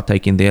own child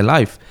taking their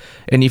life.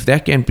 And if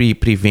that can be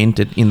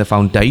prevented in the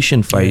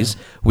foundation phase,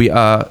 we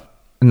are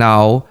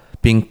now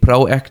being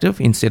proactive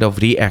instead of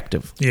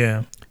reactive.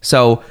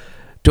 So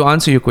to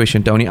answer your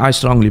question, Tony, I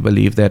strongly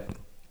believe that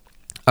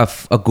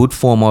a good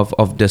form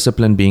of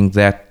discipline, being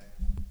that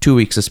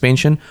 2-week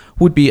suspension,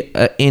 would be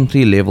an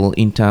entry level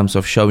in terms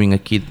of showing a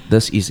kid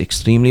this is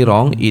extremely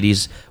wrong.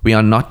 We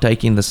are not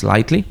taking this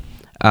lightly.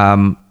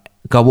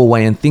 Go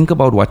away and think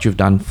about what you've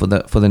done for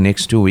the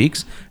next 2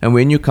 weeks, and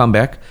when you come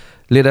back,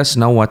 let us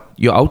know what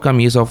your outcome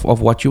is of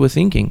what you were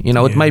thinking.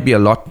 It might be a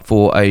lot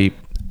for a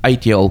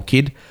 8-year-old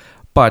kid,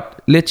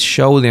 but let's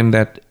show them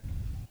that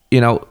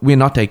we're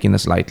not taking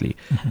this lightly.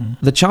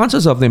 The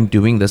chances of them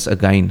doing this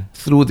again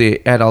through their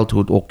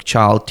adulthood or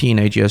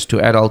teenage years to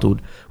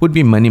adulthood would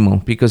be minimal,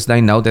 because they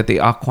know that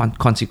there are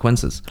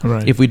consequences.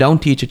 If we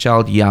don't teach a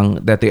child young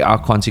that there are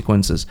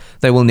consequences,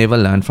 they will never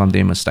learn from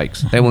their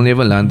mistakes. They will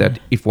never learn that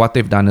if what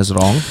they've done is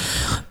wrong.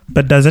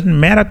 But does it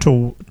matter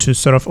to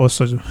sort of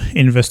also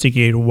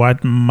investigate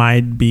what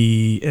might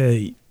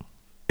be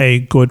a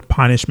good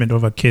punishment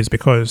over kids?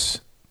 Because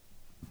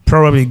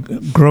probably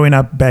growing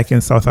up back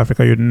in South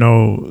Africa,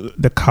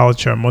 the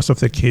culture. Most of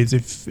the kids,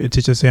 if a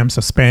teacher say, I'm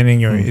suspending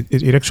you,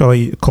 it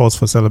actually calls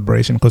for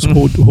celebration, because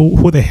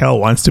who the hell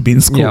wants to be in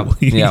school?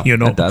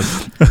 It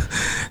does.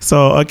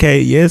 So,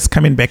 okay, yes,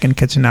 coming back and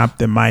catching up,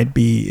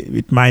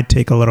 it might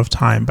take a lot of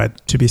time,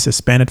 but to be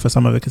suspended for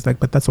some of it, it's like,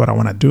 but that's what I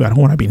want to do. I don't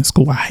want to be in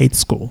school. I hate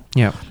school.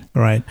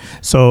 Right.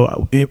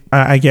 So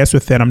I guess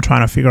with that, I'm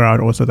trying to figure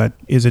out also that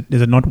is it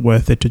not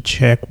worth it to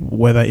check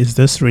whether is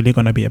this really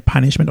going to be a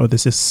punishment, or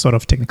this is sort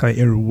of technically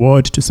a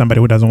reward to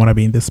somebody who doesn't want to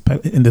be in this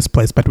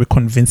place, but we're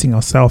convincing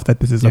ourselves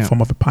that this is a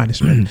form of a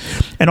punishment.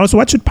 And also,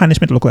 what should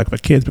punishment look like for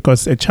kids?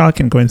 Because a child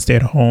can go and stay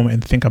at home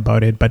and think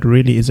about it, but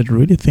really, is it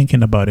really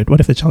thinking about it? What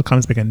if the child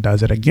comes back and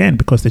does it again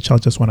because the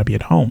child just want to be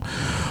at home?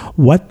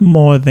 What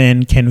more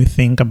then can we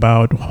think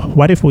about?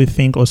 What if we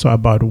think also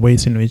about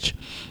ways in which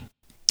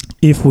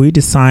if we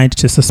decide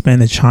to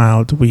suspend the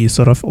child, we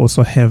sort of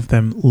also have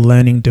them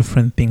learning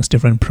different things,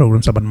 different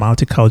programs about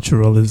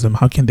multiculturalism.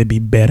 How can they be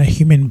better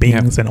human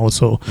beings, and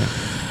also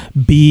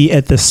be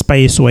at the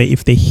space where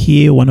if they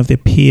hear one of their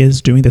peers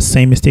doing the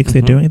same mistakes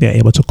they're doing, they're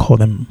able to call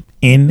them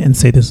in and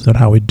say, this is not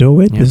how we do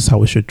it. This is how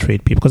we should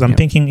treat people. Because I'm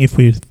thinking if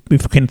we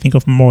can think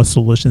of more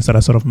solutions that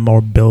are sort of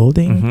more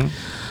building,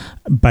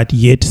 but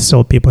yet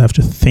still people have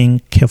to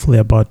think carefully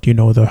about,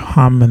 the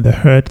harm and the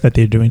hurt that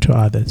they're doing to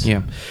others.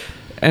 Yeah.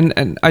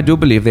 And I do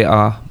believe there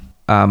are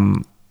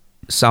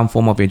some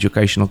form of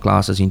educational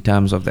classes in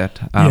terms of that.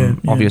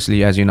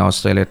 Obviously, as you know,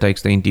 Australia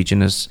takes the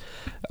indigenous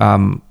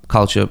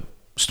culture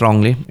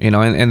strongly,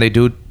 and they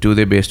do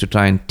their best to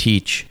try and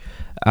teach,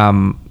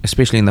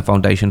 especially in the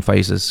foundation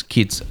phases,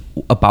 kids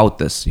about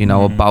this,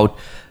 about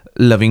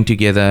living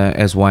together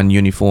as one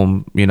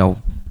uniform,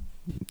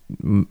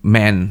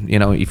 man,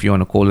 if you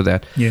want to call it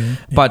that.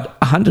 But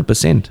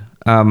 100%.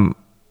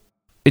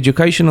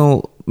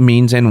 Educational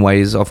means and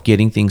ways of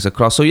getting things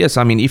across. So yes,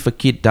 I mean, if a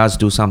kid does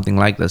do something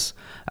like this,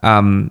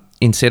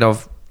 instead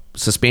of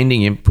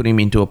suspending him, put him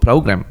into a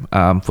program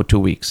for 2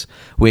 weeks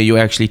where you're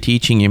actually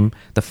teaching him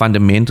the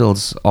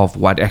fundamentals of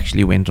what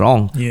actually went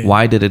wrong.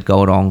 Why did it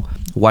go wrong?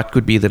 What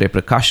could be the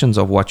repercussions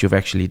of what you've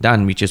actually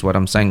done, which is what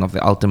I'm saying of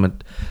the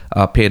ultimate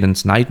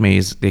parent's nightmare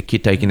is their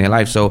kid taking their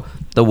life. So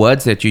the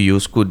words that you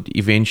use could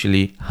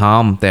eventually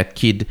harm that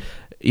kid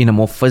in a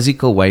more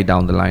physical way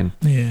down the line,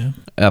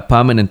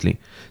 permanently.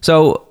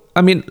 So,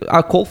 I mean,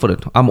 I call for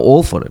it. I'm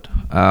all for it.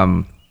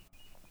 But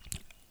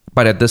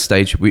at this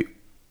stage, we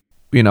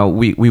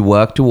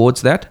work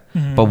towards that.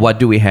 But what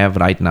do we have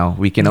right now?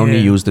 We can only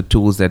use the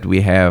tools that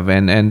we have,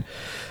 and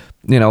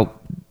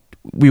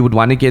we would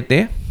want to get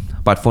there.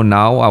 But for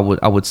now,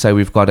 I would say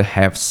we've got to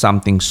have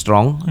something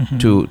strong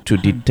to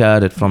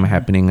deter it from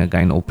happening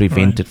again or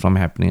prevent it from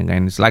happening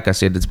again. It's like I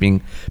said, it's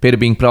better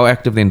being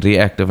proactive than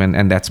reactive,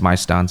 and that's my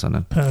stance on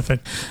it.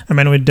 Perfect. I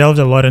mean, we delved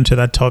a lot into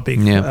that topic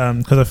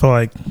because I feel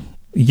like,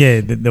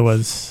 there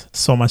was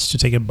so much to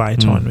take a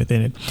bite on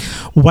within it.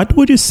 What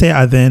would you say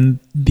are then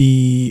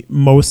the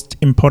most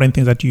important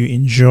things that you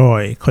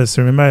enjoy? Because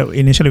remember,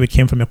 initially we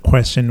came from a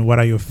question, what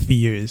are your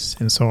fears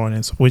and so on,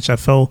 and so, which I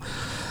feel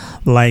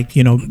like,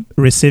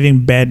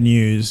 receiving bad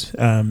news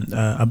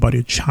about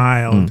your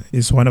child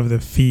is one of the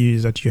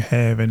fears that you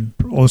have, and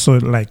also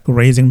like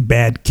raising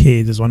bad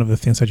kids is one of the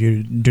things that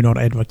you do not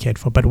advocate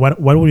for. But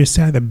what would you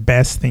say are the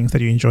best things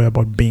that you enjoy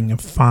about being a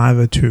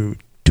father to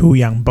two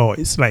young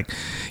boys? Like,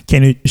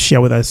 can you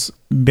share with us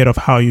a bit of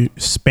how you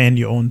spend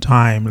your own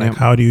time? Like,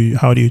 how do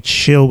you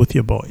chill with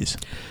your boys?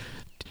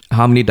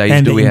 How many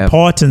days do we have? And the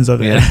importance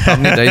of it. How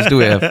many days do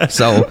we have?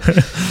 So,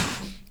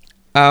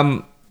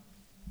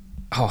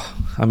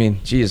 I mean,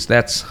 geez,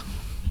 that's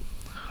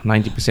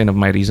 90% of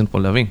my reason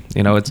for living.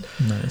 It's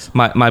nice.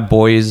 My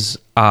boys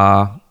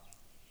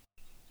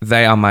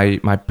they are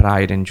my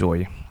pride and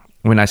joy.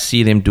 When I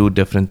see them do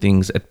different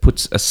things, it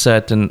puts a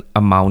certain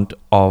amount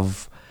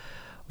of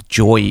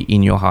joy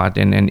in your heart,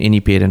 and any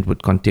parent would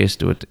attest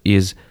to it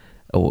is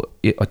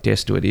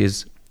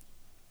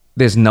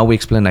there's no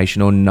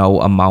explanation or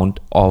no amount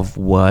of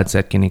words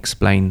that can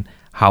explain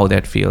how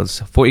that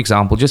feels. For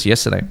example, just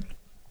yesterday,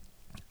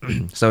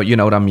 so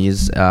Rami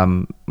is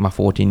my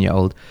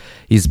 14-year-old.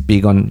 He's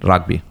big on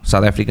rugby.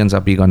 South Africans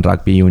are big on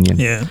rugby union.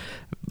 Yeah,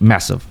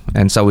 massive,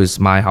 and so is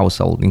my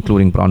household,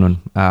 including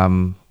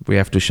Bronwyn. We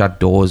have to shut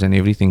doors and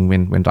everything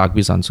when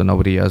rugby's on, so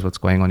nobody hears what's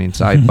going on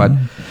inside. But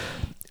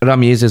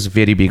Rami is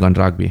very big on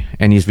rugby,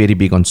 and he's very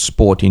big on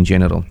sport in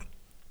general.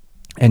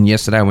 And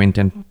yesterday I went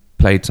and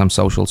played some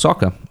social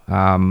soccer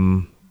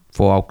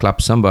for our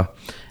club Simba,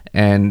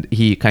 and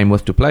he came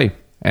with to play.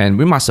 And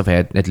we must have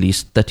had at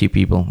least 30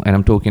 people. And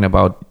I'm talking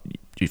about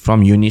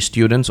from uni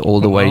students all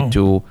the way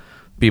to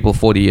people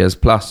 40 years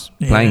plus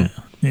playing.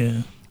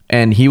 Yeah.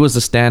 And he was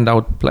the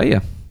standout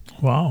player.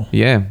 Wow.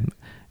 Yeah.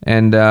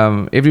 And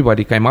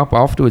everybody came up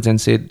afterwards and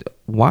said,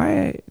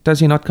 why does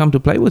he not come to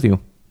play with you?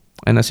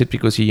 And I said,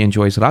 because he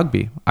enjoys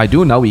rugby. I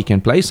do know he can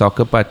play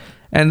soccer,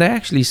 and they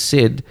actually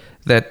said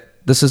that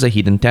this is a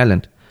hidden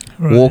talent.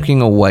 Right.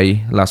 Walking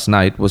away last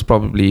night was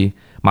probably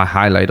my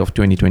highlight of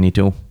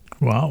 2022.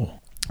 Wow.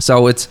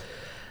 So it's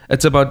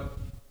about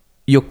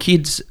your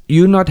kids.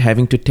 You're not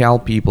having to tell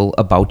people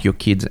about your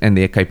kids and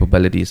their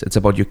capabilities. It's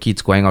about your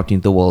kids going out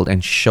into the world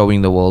and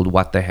showing the world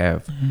what they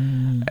have.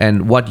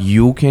 And what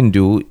you can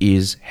do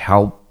is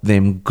help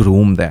them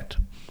groom that.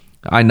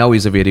 I know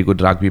he's a very good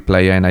rugby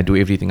player, and I do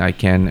everything I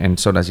can, and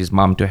so does his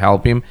mom, to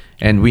help him.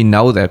 And we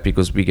know that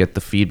because we get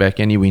the feedback,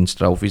 and he wins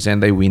trophies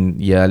and they win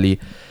yearly.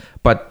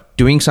 But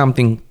doing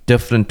something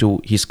different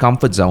to his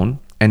comfort zone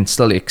and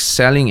still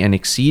excelling and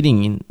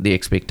exceeding in the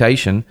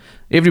expectation,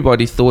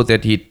 everybody thought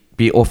that he'd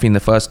be off in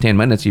the first 10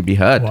 minutes, he'd be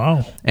hurt.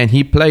 Wow. And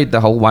he played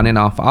the whole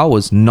 1.5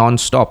 hours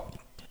non-stop.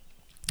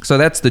 So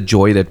that's the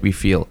joy that we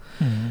feel.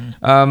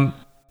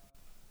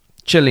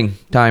 Chilling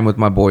time with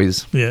my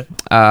boys. Yeah.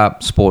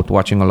 Sport,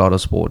 watching a lot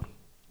of sport.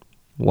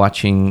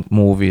 Watching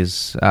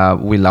movies.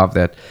 We love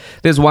that.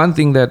 There's one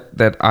thing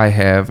that I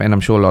have, and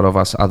I'm sure a lot of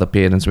us other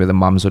parents, whether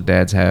mums or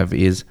dads have,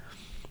 is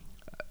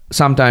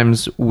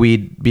sometimes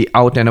we'd be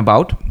out and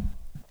about,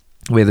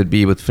 whether it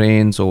be with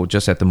friends or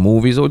just at the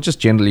movies or just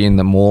generally in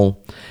the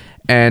mall.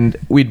 And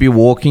we'd be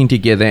walking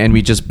together and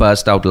we just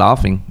burst out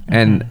laughing.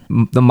 And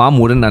the mom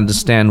wouldn't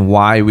understand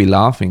why we're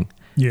laughing.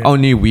 Yeah.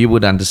 Only we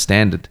would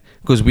understand it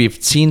because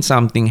we've seen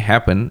something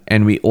happen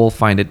and we all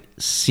find it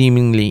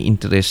seemingly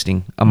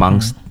interesting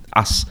amongst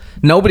us.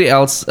 Nobody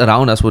else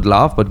around us would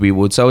laugh, but we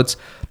would. So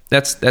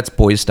that's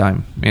boys'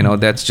 time.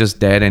 That's just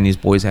dad and his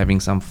boys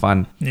having some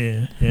fun.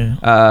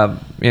 Yeah.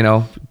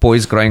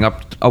 Boys growing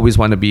up always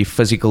want to be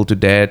physical to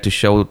dad to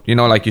show,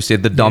 like you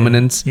said, the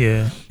dominance.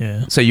 Yeah.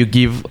 So you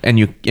give and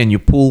you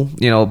pull,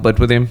 a bit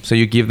with them. So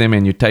you give them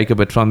and you take a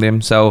bit from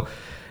them. So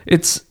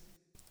it's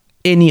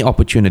any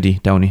opportunity,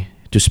 Tony,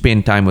 to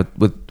spend time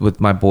with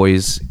my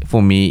boys,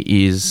 for me,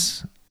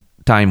 is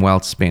time well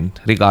spent,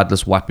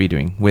 regardless what we're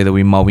doing, whether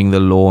we're mowing the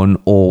lawn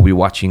or we're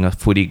watching a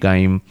footy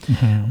game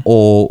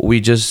or we're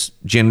just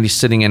generally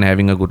sitting and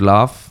having a good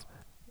laugh.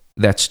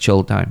 That's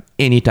chill time.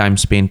 Any time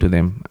spent with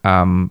them.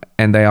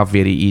 And they are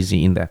very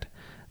easy in that.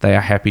 They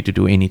are happy to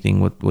do anything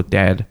with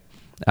dad.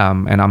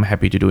 And I'm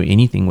happy to do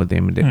anything with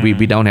them.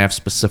 We don't have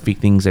specific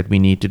things that we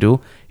need to do.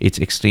 It's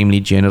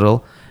extremely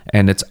general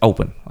and it's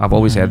open. I've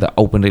always had the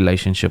open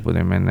relationship with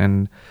them.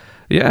 And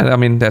yeah, I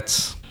mean,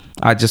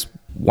 I just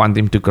want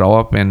them to grow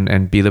up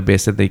and be the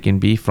best that they can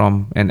be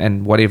from.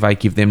 And whatever I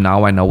give them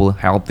now, I know will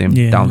help them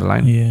down the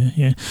line.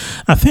 Yeah.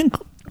 I think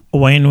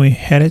when we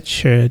had a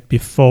chat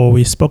before,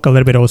 we spoke a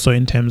little bit also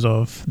in terms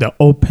of the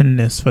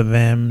openness for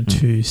them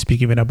to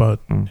speak even about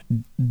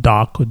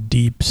dark or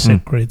deep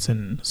secrets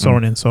and so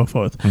on and so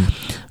forth.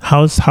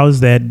 How's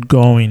that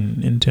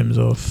going in terms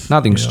of...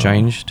 Nothing's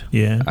changed.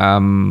 Yeah.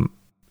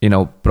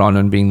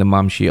 Bronwyn being the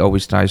mom, she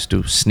always tries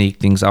to sneak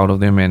things out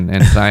of them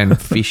and try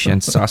and fish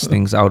and suss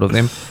things out of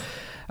them.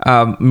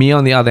 Me,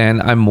 on the other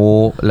hand, I'm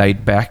more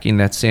laid back in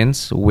that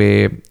sense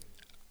where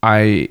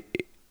we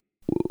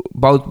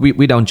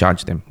don't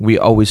judge them. We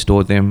always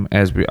taught them,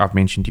 as I've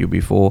mentioned to you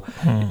before,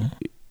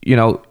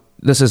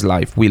 this is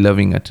life. We're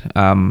living it.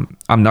 I'm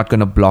not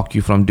going to block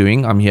you from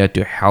doing. I'm here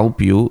to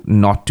help you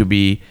not to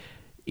be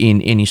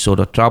in any sort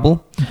of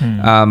trouble.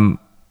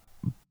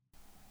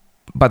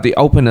 But the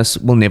openness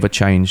will never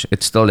change.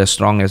 It's still as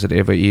strong as it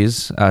ever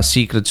is.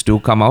 Secrets do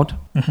come out.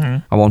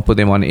 I won't put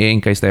them on air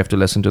in case they have to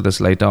listen to this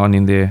later on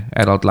in their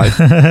adult life.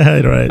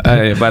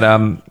 Right. But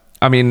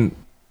I mean,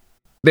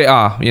 they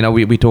are.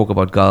 We talk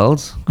about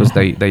girls because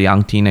they're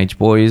young teenage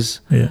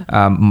boys. Yeah.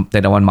 They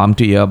don't want mom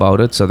to hear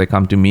about it, so they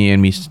come to me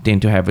and we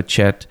tend to have a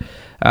chat.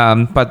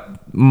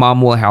 But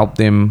mom will help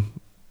them,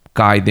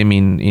 guide them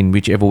in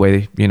whichever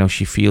way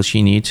she feels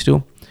she needs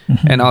to.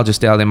 And I'll just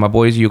tell them, my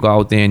boys, you go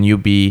out there and you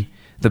be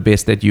the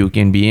best that you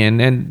can be in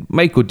and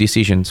make good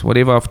decisions.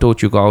 Whatever I've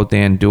taught you, go out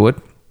there and do it.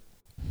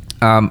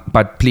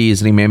 But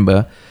please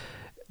remember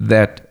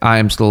that I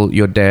am still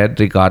your dad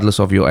regardless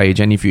of your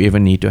age, and if you ever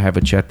need to have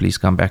a chat, please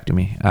come back to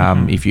me.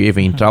 If you're ever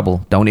in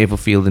trouble, don't ever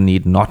feel the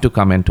need not to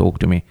come and talk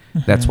to me.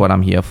 That's what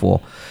I'm here for.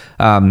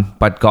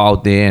 But go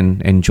out there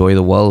and enjoy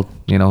the world.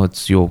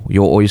 It's your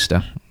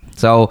oyster.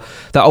 So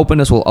the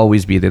openness will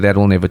always be there. That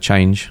will never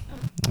change.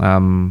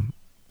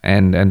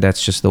 And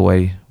that's just the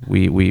way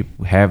we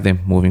have them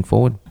moving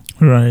forward.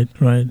 Right.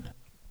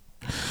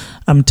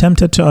 I'm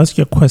tempted to ask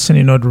you a question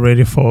you're not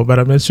ready for, but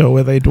I'm not sure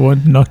whether it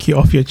won't knock you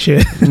off your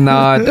chair.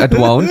 No, it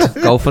won't.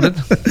 Go for it.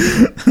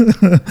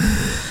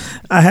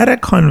 I had a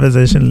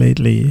conversation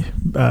lately,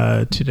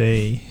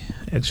 today,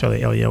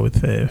 actually earlier,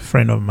 with a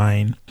friend of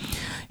mine.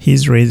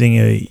 He's raising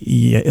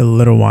a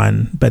little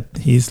one, but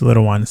his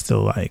little one is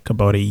still like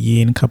about a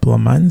year and a couple of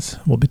months.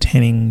 We'll be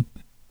turning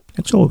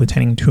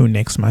 2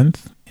 next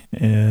month.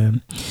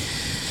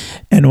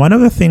 And one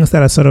of the things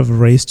that I sort of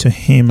raised to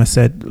him, I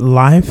said,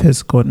 life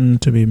has gotten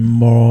to be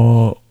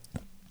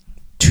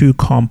too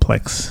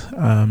complex,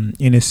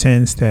 in a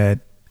sense that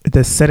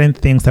there's certain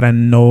things that I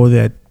know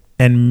that,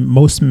 and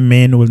most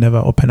men will never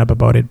open up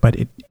about it, but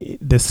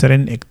there's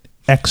certain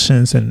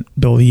actions and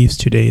beliefs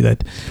today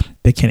that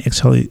they can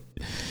actually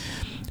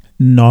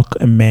knock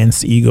a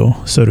man's ego,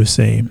 so to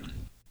say.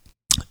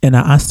 And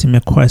I asked him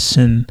a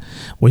question,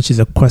 which is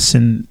a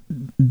question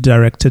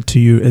directed to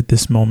you at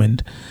this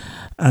moment.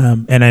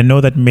 And I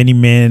know that many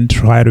men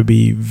try to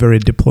be very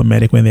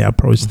diplomatic when they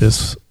approach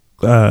this,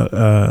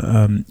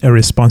 a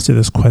response to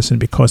this question,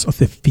 because of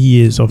the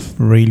fears of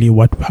really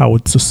how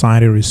would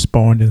society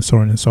respond and so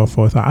on and so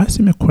forth. I asked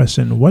him a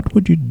question: what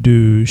would you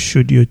do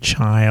should your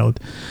child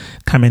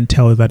come and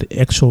tell you that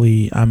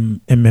actually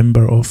I'm a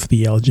member of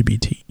the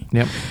LGBT?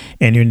 Yep.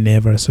 And you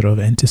never sort of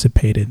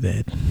anticipated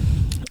that.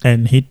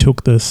 And he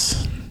took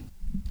this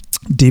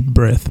deep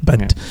breath,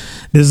 but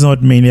this is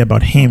not mainly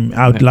about him.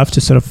 I would love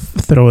to sort of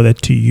throw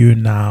that to you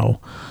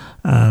now.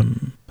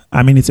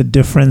 I mean, it's a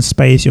different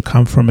space. You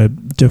come from a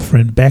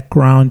different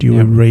background. You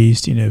were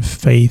raised in a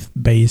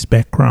faith-based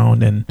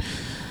background, and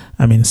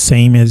I mean,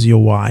 same as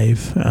your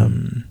wife.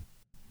 And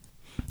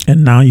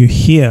now you're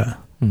here.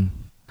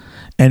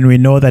 And we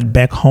know that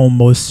back home,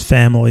 most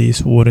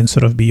families wouldn't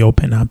sort of be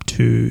open up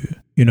to,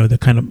 the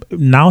kind of,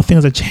 now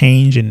things are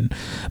changing,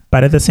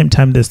 but at the same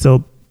time, there's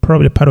still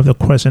probably part of the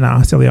question I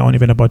asked earlier on,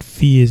 even about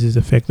fears, is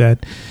the fact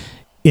that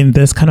in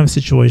this kind of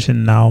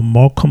situation now,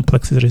 more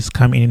complexities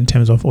come in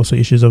terms of also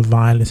issues of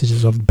violence,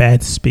 issues of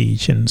bad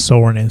speech, and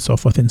so on and so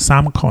forth in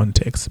some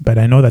contexts. But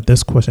I know that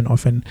this question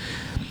often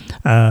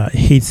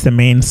hits the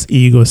man's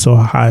ego so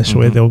harsh,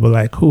 where they'll be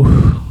like,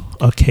 "Ooh,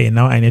 okay,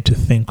 now I need to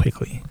think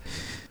quickly."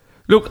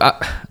 Look,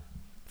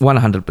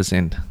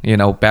 100%. You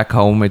know, back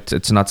home,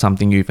 it's not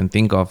something you even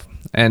think of,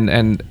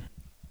 and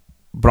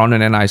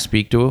Bronwyn and I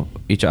speak to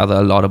each other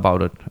a lot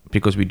about it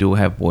because we do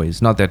have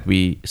boys. Not that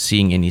we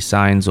seeing any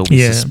signs or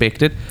we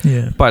suspect it,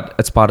 but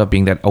it's part of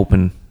being that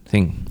open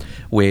thing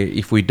where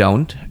if we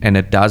don't and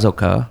it does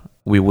occur,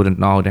 we wouldn't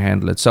know how to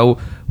handle it. So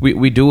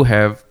we do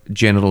have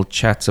general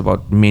chats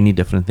about many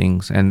different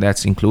things, and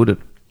that's included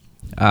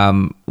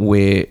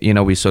where, you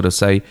know, we sort of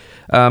say,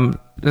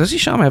 does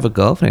Hisham have a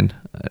girlfriend?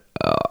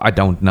 I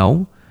don't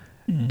know.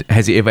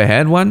 Has he ever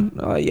had one?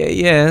 Oh, yeah,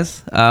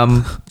 yes.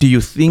 Do you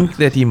think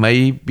that he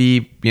may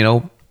be, you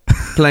know,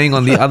 playing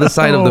on the other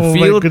side of the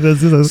field? My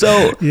goodness,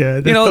 so,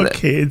 that's you know,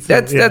 kids.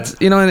 That's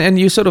you know, and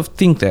you sort of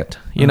think that,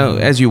 you know,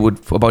 as you would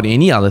about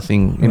any other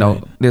thing, you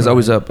know, there's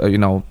always a you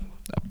know,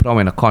 a pro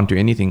and a con to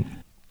anything.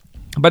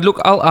 But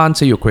look, I'll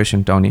answer your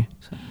question, Tony.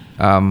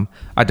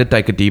 I did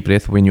take a deep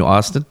breath when you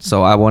asked it,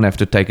 so I won't have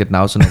to take it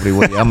now, so nobody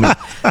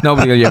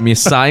will hear me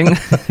sighing.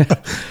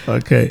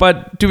 Okay.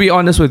 But to be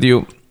honest with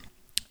you,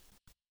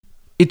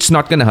 it's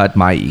not going to hurt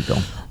my ego,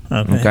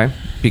 okay?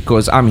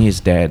 Because I'm his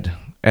dad.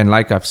 And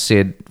like I've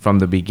said from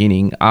the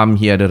beginning, I'm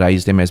here to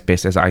raise them as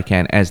best as I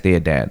can as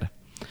their dad.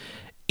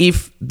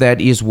 If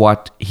that is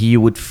what he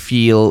would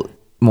feel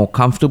more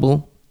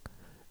comfortable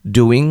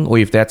doing, or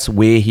if that's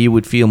where he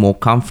would feel more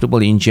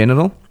comfortable in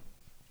general,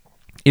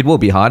 it will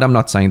be hard. I'm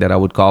not saying that I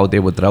would go out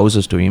there with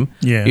roses to him.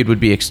 Yeah. It would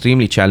be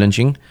extremely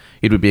challenging.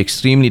 It would be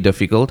extremely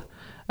difficult.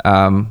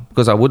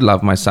 Because I would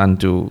love my son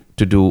to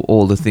do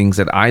all the things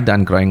that I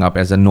done growing up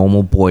as a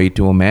normal boy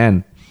to a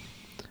man.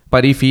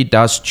 But if he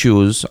does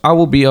choose, I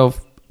will be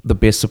of the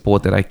best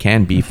support that I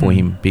can be for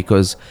him,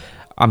 because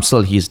I'm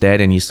still his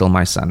dad and he's still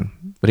my son,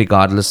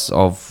 regardless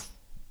of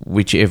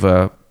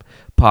whichever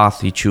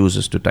path he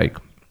chooses to take.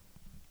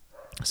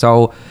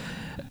 So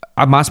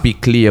I must be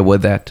clear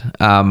with that.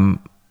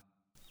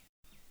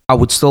 I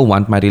would still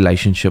want my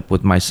relationship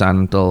with my son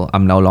until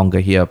I'm no longer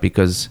here,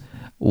 because,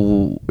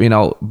 you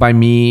know, by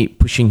me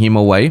pushing him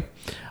away,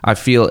 I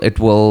feel it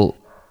will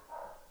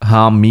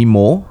harm me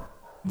more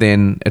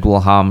than it will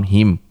harm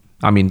him.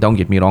 I mean, don't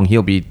get me wrong,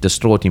 he'll be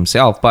distraught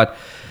himself, but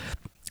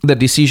the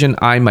decision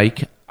I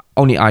make,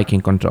 only I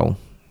can control.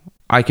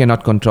 I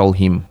cannot control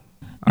him.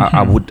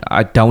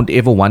 I don't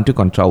ever want to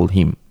control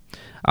him.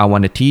 I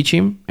want to teach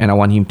him and I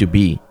want him to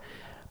be.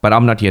 But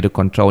I'm not here to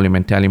control him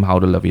and tell him how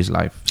to live his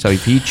life. So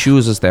if he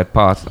chooses that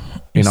path,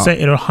 you know, say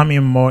it'll harm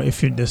you more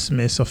if you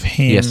dismiss of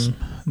him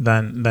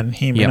than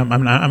him. Yeah.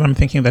 And I'm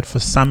thinking that for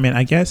some men,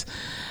 I guess.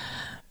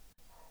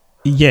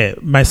 Yeah,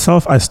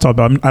 myself, I stopped.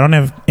 I don't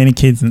have any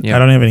kids. I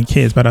don't have any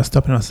kids, but I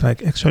stopped and I was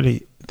like,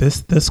 actually,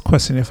 this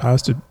question, if I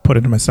was to put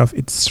it to myself,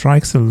 it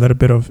strikes a little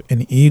bit of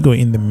an ego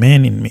in the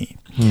man in me.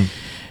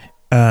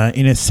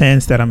 In a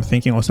sense that I'm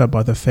thinking also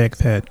about the fact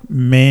that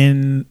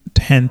men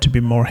tend to be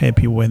more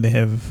happy when they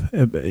have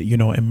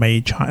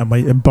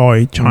a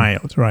boy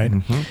child, right?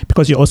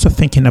 Because you're also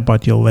thinking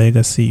about your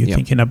legacy, you're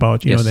thinking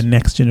about you know, the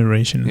next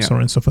generation and so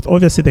on and so forth.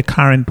 Obviously the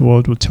current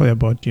world will tell you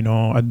about, you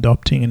know,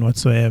 adopting and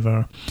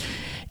whatsoever,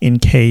 in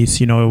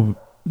case, you know,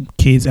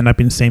 kids end up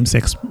in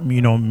same-sex,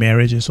 you know,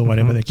 marriages or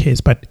whatever the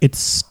case. But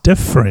it's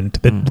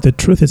different. The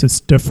truth is, it's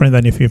different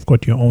than if you've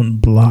got your own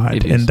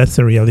blood, and that's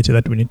the reality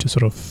that we need to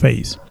sort of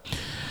face.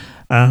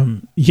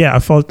 I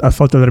felt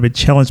a little bit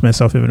challenged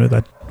myself even with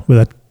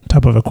that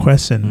type of a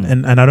question,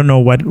 and I don't know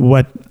what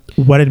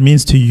it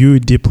means to you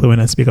deeply when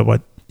I speak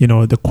about, you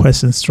know, the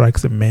question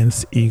strikes a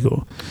man's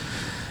ego.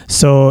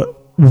 So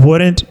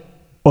wouldn't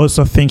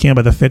also thinking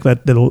about the fact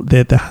that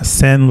the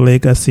Hassan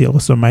legacy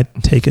also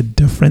might take a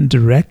different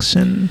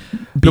direction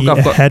be a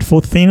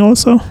hateful thing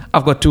also?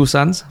 I've got two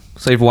sons,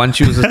 so if one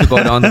chooses to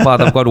go down the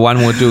path, I've got one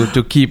more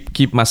to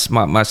keep my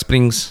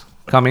springs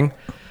coming.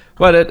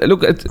 But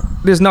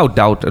there's no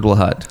doubt it will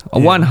hurt,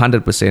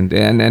 100%.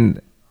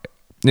 And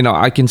you know,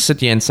 I can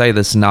sit here and say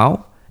this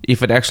now.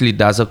 If it actually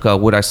does occur,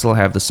 would I still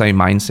have the same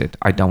mindset?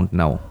 I don't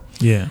know.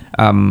 Yeah.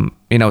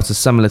 You know, it's a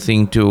similar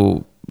thing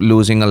to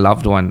losing a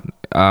loved one.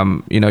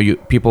 You know,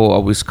 people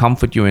always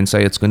comfort you and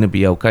say it's going to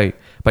be okay.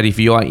 But if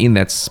you are in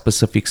that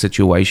specific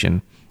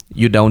situation,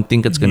 you don't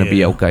think it's going to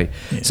be okay.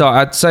 Yeah. So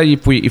I'd say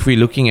if we're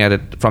looking at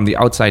it from the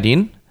outside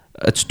in,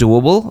 it's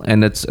doable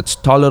and it's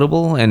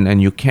tolerable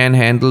and you can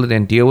handle it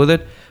and deal with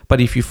it. But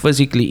if you're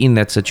physically in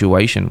that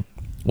situation,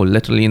 or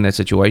literally in that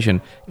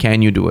situation,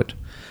 can you do it?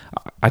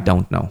 I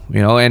don't know.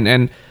 You know,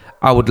 and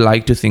I would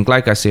like to think,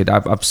 like I said,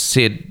 I've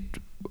said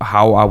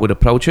how I would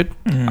approach it.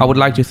 I would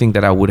like to think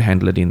that I would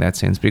handle it in that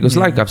sense, because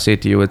like I've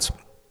said to you, it's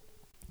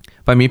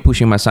by me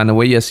pushing my son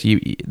away. Yes,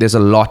 there's a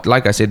lot,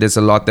 like I said, there's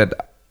a lot that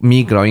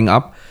me growing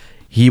up,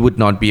 he would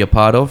not be a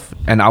part of,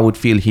 and I would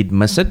feel he'd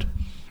miss it.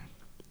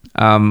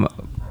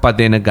 But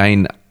then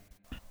again,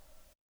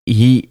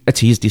 it's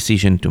his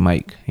decision to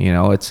make.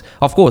 It's,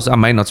 of course, I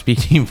may not speak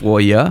to him for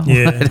a year.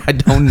 Yeah. I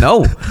don't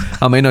know.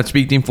 I may not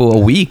speak to him for a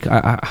week.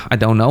 I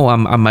don't know.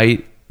 I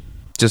may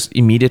just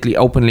immediately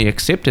openly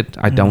accept it.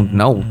 I don't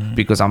know,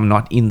 because I'm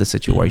not in the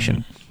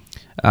situation.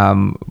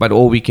 But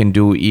all we can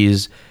do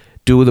is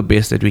do the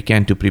best that we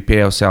can to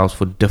prepare ourselves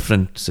for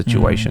different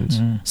situations.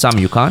 Some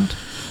you can't.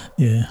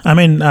 Yeah, I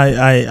mean,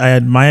 I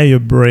admire your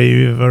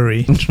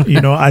bravery,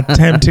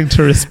 attempting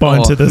to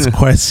respond to this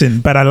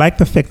question. But I like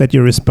the fact that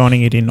you're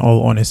responding it in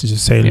all honesty, to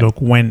say, look,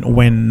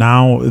 when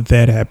now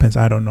that happens,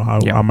 I don't know how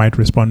I might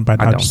respond, but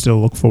I'll still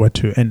look forward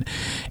to. And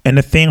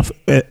the thing,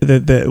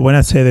 when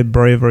I say the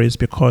bravery, is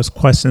because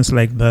questions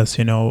like this,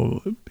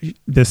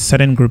 there's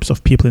certain groups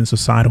of people in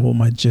society who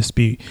might just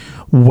be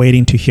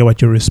waiting to hear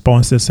what your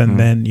response is, and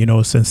then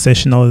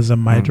sensationalism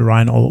might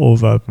run all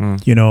over.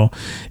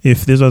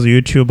 If this was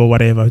YouTube or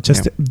whatever,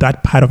 just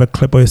that part of a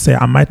clip where you say,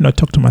 I might not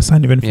talk to my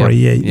son even for a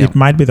year. It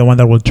might be the one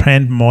that will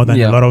trend more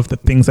than a lot of the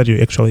things that you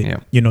actually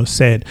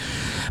said.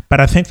 But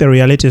I think the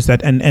reality is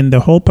that, and the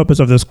whole purpose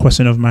of this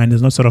question of mine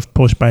is not sort of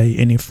pushed by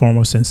any form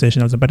of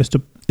sensationalism, but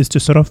is to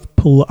sort of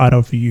pull out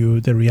of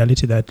you the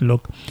reality that,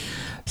 look,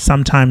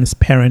 sometimes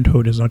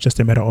parenthood is not just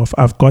a matter of,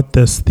 I've got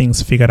these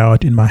things figured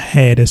out in my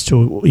head as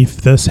to, if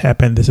this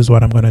happened, this is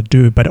what I'm going to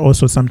do. But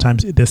also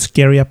sometimes the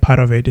scarier part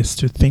of it is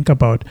to think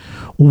about,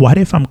 what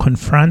if I'm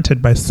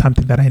confronted by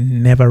something that I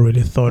never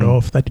really thought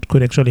of, that it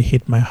could actually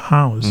hit my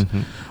house?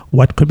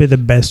 What could be the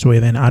best way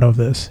then out of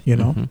this,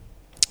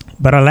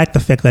 But I like the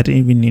fact that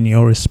even in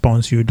your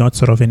response, you're not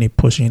sort of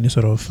pushing any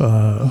sort of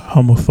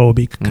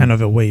homophobic kind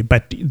of a way,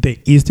 but there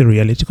is the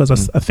reality.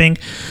 Because I think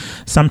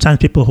sometimes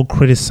people who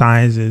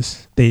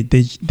criticize they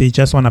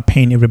just want to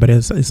paint everybody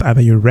as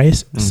either you're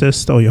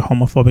racist or you're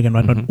homophobic and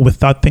whatnot,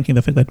 without thinking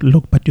the fact that,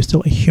 look, but you're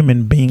still a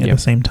human being at the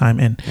same time.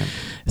 And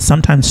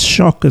sometimes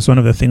shock is one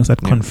of the things that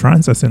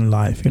confronts us in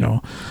life,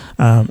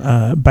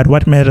 but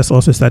what matters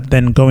also is that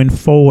then going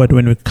forward,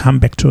 when we come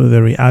back to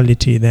the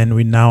reality, then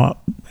we now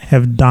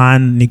have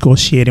done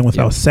negotiating with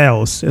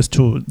ourselves as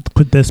to,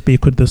 could this be,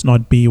 could this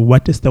not be,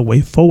 what is the way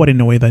forward in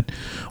a way that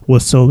will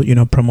still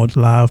promote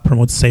love,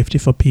 promote safety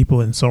for people,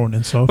 and so on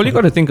and so forth. Well, you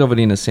got to think of it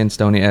in a sense,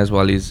 Tony, as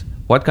well, is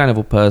what kind of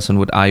a person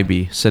would I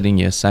be sitting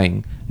here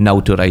saying no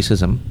to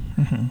racism,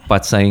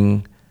 but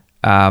saying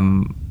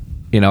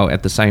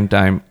at the same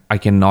time, I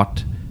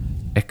cannot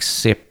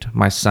accept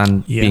my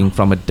son being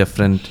from a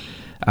different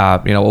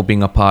or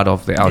being a part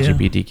of the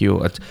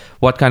LGBTQ.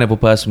 What kind of a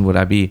person would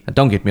I be?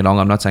 Don't get me wrong,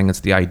 I'm not saying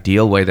it's the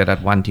ideal way that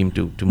I'd want him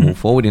to move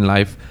forward in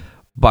life,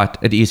 but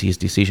it is his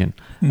decision.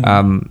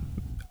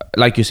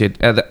 Like you said,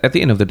 at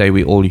the end of the day,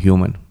 we're all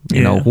human.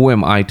 Who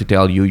am I to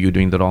tell you you're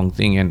doing the wrong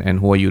thing, and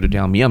who are you to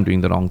tell me I'm doing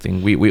the wrong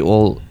thing? We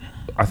all,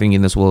 I think,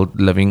 in this world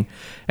living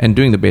and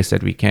doing the best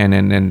that we can,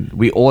 and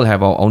we all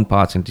have our own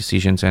parts and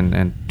decisions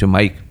and to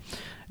make,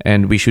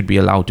 and we should be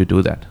allowed to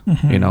do that.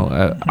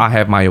 I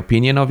have my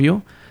opinion of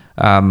you.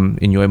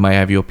 And you may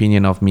have your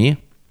opinion of me,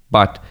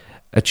 but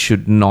it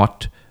should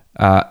not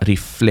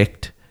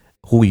reflect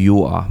who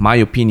you are. My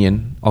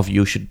opinion of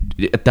you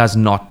it does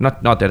not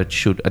that it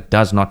should, it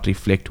does not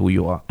reflect who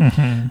you are.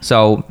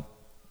 So,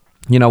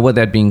 with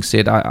that being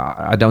said,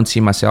 I don't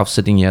see myself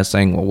sitting here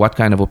saying, well, what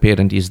kind of a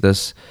parent is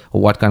this, or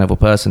what kind of a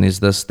person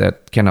is this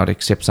that cannot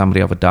accept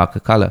somebody of a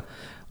darker color,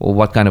 or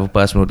what kind of a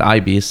person would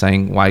I be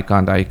saying, why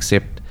can't I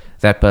accept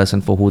that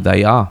person for who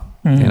they are?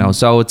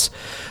 So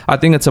I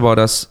think it's about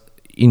us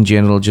in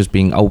general just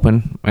being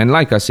open. And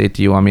like I said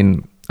to you, I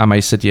mean, I may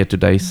sit here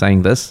today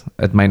saying this,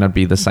 it may not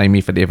be the same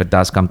if it ever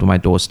does come to my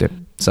doorstep.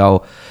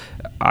 So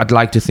I'd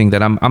like to think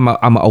that I'm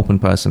an open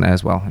person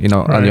as well.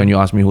 Earlier on you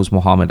asked me who's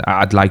Muhammad.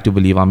 I'd like to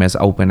believe I'm as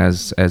open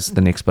as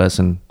the next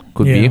person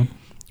could be.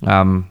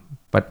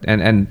 But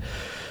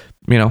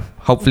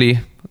hopefully,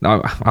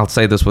 I'll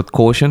say this with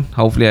caution,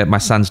 hopefully my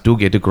sons do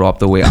get to grow up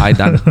the way I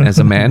done as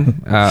a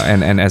man,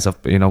 and as a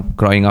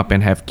growing up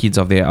and have kids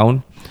of their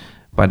own.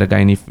 But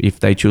again, if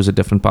they choose a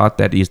different path,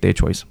 that is their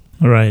choice.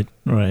 Right.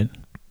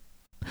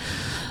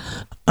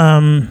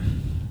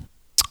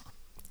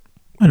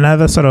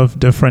 Another sort of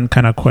different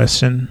kind of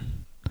question,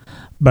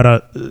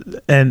 but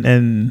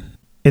and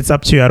it's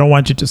up to you. I don't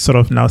want you to sort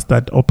of now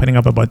start opening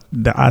up about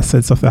the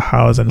assets of the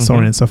house and so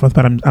on and so forth.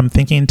 But I'm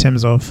thinking in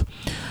terms of,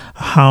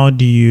 how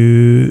do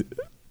you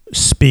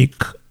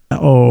speak,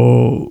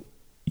 or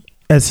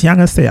as young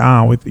as they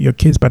are with your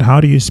kids, but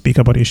how do you speak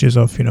about issues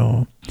of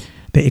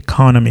the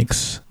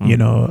economics,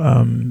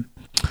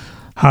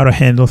 how to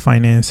handle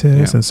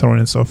finances and so on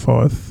and so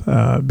forth.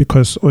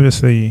 Because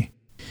obviously,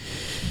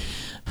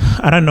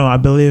 I don't know, I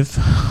believe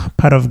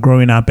part of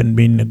growing up and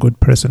being a good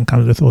person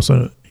comes with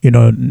also,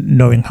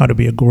 knowing how to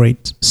be a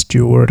great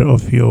steward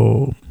of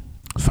your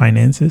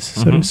finances,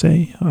 so to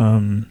say.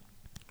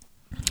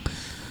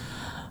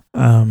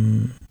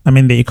 I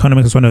mean, the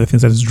economics is one of the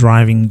things that is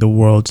driving the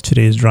world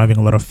today, is driving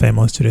a lot of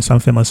families today. Some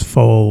families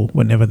fall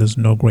whenever there's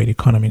no great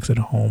economics at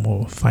home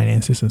or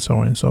finances and so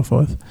on and so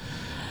forth.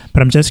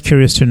 But I'm just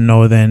curious to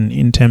know then,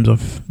 in terms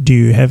of, do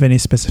you have any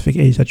specific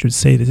age that you'd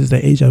say this is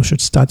the age I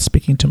should start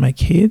speaking to my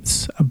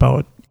kids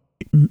about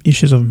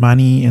issues of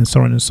money and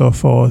so on and so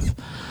forth,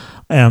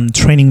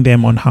 training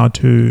them on how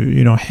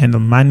to, handle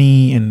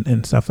money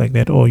and stuff like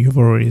that, or you've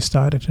already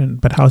started?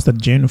 But how's that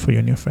journey for you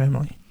and your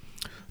family?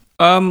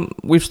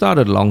 We've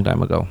started a long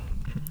time ago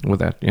with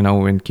that.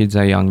 When kids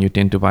are young, you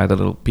tend to buy the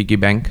little piggy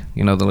bank,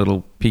 the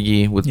little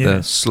piggy with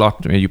the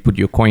slot where you put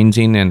your coins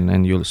in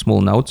and your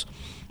small notes.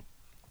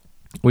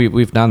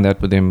 We've done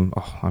that with them,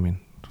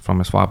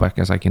 from as far back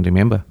as I can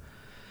remember.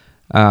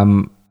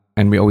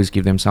 And we always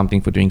give them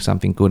something for doing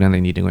something good, and they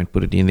need to go and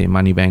put it in their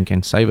money bank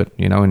and save it,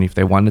 and if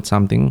they wanted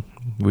something,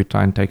 we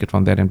try and take it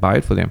from that and buy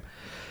it for them.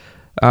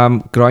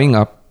 Growing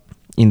up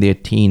in their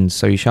teens,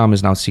 so Hisham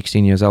is now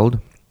 16 years old,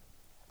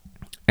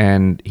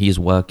 and he's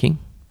working,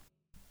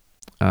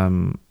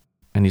 and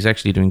he's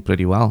actually doing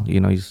pretty well.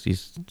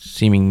 He's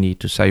seemingly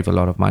to save a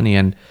lot of money,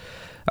 and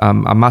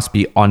I must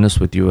be honest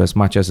with you, as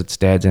much as it's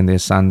dads and their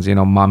sons,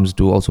 mums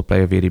do also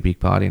play a very big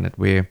part in it,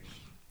 where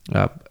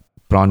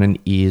Bronwyn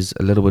is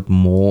a little bit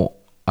more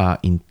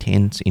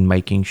intense in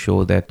making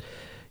sure that,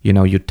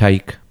 you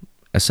take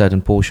a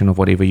certain portion of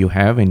whatever you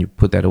have and you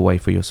put that away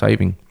for your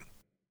saving.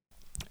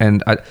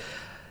 And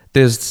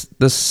there's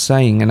this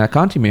saying, and I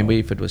can't remember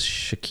if it was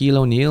Shaquille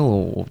O'Neal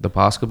or the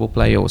basketball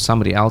player or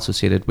somebody else who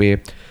said it, where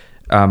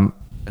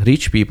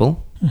rich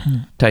people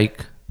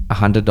take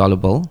 $100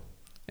 bill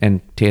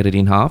and tear it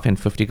in half, and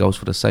 50 goes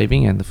for the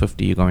saving, and the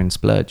 50 you go and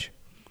splurge.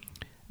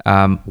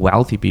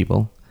 Wealthy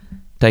people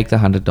take the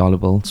 $100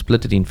 bill,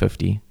 split it in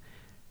 50,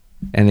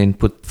 and then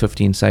put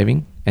 50 in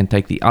saving, and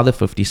take the other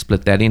 50,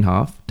 split that in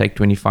half, take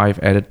 25,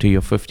 add it to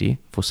your 50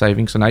 for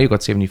saving. So now you've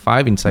got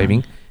 75 in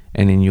saving,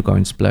 and then you go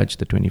and splurge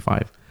the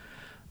 25.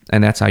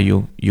 And that's how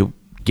you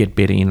get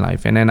better in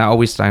life. And then I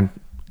always try and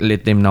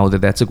let them know that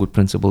that's a good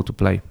principle to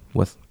play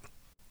with.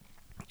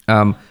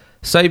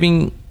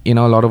 Saving, a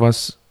lot of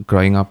us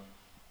growing up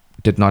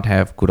did not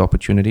have good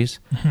opportunities.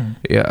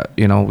 Yeah,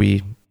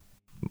 we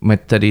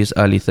mid-30s,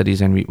 early 30s,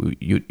 and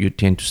you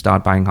tend to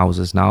start buying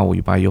houses now, or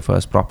you buy your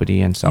first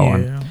property and so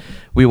on.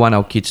 We want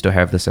our kids to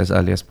have this as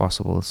early as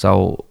possible.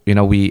 So,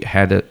 we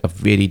had a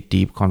very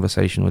deep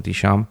conversation with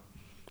Hisham,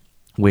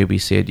 where we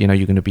said, you're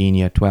going to be in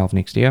year 12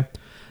 next year.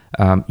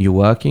 You're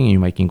working,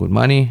 you're making good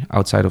money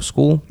outside of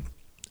school.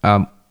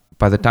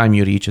 By the time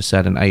you reach a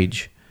certain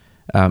age,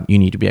 you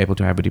need to be able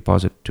to have a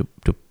deposit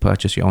to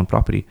purchase your own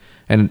property.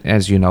 And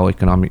as you know,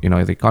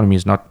 the economy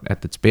is not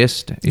at its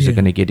best. Is it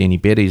going to get any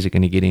better? Is it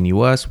going to get any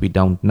worse? We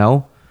don't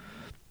know.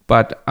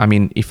 But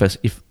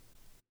if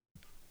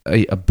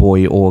a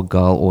boy or a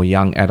girl or a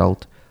young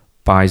adult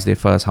buys their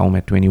first home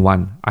at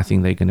 21, I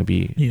think they're going to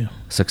be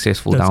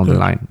successful down the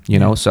line.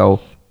 So,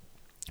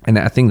 and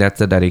I think that's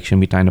the direction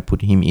we're trying to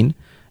put him in.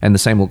 And the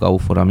same will go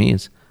for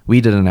Rameez.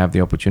 We didn't have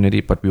the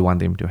opportunity, but we want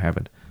them to have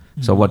it.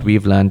 So what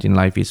we've learned in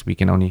life is we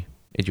can only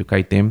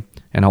educate them,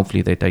 and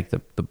hopefully they take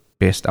the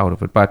best out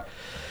of it. But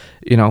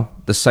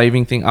the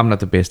saving thing, I'm not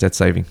the best at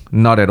saving,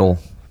 not at all,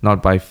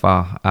 not by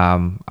far.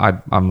 I'm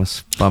a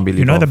firm believer.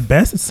 You're not the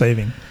best at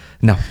saving?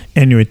 No.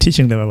 And you were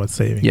teaching them about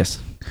saving?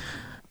 Yes.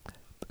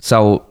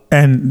 So,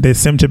 and they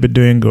seem to be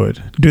doing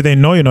good. Do they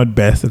know you're not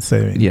best at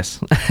saving? Yes.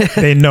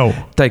 They know.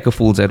 Take a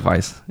fool's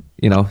advice.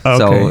 Okay.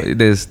 So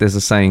there's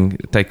a saying,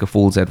 take a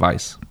fool's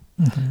advice.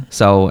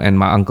 So, and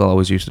my uncle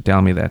always used to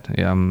tell me that,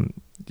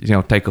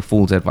 take a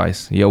fool's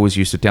advice. He always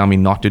used to tell me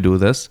not to do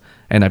this,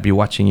 and I'd be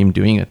watching him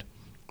doing it.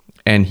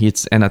 And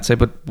I'd say,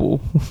 but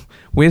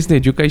where's the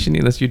education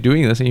in this? You're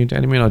doing this and you're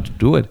telling me not to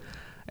do it.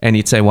 And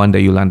he'd say, one day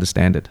you'll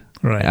understand it.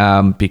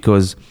 Right.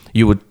 Because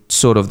you would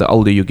the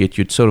older you get,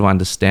 you'd sort of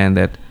understand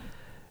that,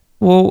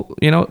 well,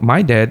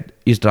 my dad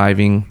is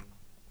driving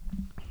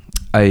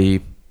a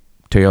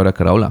Toyota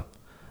Corolla.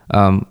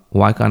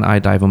 Why can't I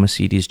drive a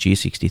Mercedes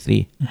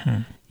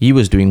G63? He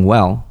was doing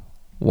well.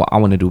 I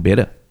want to do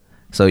better.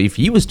 So if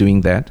he was doing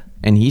that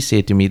and he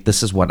said to me,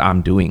 this is what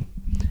I'm doing,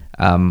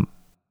 and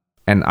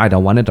I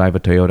don't want to drive a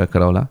Toyota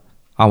Corolla,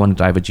 I want to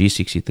drive a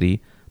G63,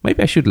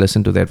 maybe I should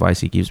listen to the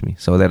advice he gives me,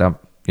 so that I,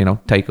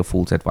 take a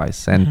fool's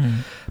advice.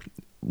 And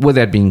with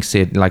that being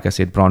said, like I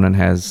said, Bronwyn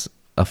has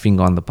a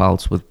finger on the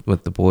pulse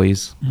with the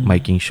boys,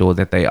 making sure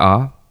that they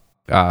are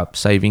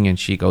saving, and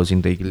she goes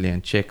in regularly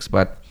and checks.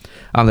 But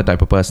I'm the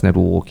type of person that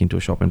will walk into a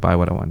shop and buy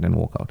what I want and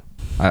walk out.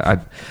 I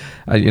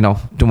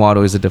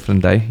tomorrow is a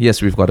different day.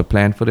 Yes, we've got a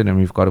plan for it, and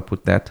we've got to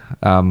put that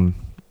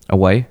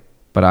away.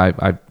 But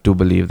I do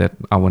believe that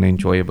I want to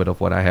enjoy a bit of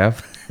what I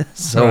have.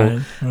 So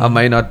right. I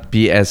may not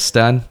be as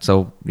stern.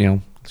 So,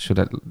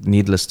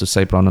 needless to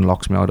say, Bronwyn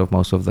locks me out of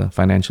most of the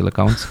financial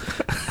accounts.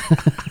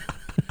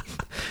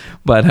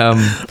 But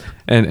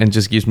and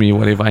just gives me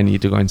whatever I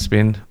need to go and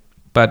spend.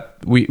 But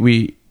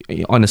we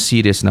on a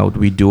serious note,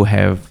 we do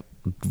have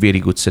very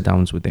good sit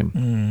downs with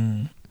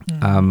them.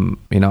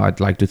 I'd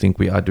like to think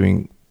we are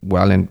doing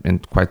well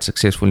and quite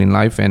successful in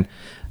life. And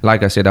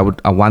like I said,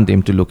 I want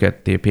them to look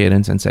at their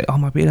parents and say, oh,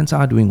 my parents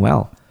are doing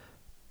well,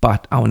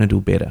 but I want to do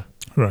better.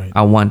 Right.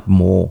 I want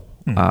more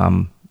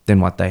than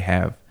what they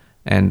have.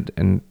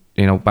 And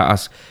by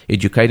us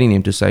educating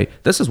them to say,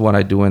 this is what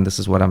I do and this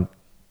is what I'm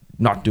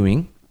not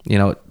doing,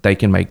 they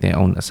can make their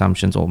own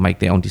assumptions or make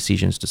their own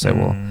decisions to say,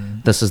 well,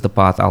 this is the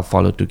path I'll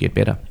follow to get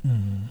better.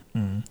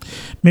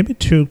 Maybe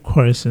two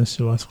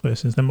last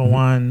questions. Number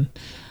one,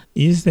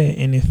 is there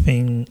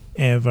anything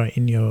ever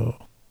in your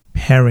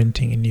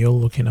parenting and you're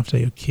looking after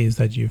your kids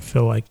that you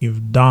feel like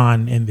you've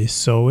done and they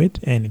saw it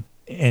and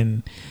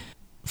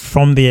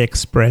from the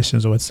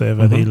expressions or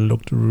whatsoever, they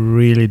looked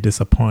really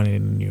disappointed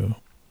in you?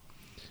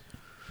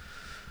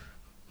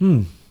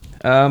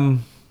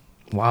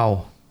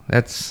 Wow.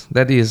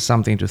 That is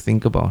something to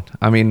think about.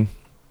 I mean,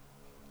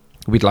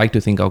 we'd like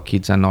to think our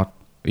kids are not,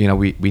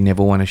 we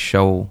never want to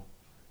show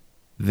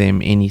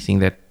them anything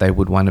that they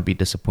would want to be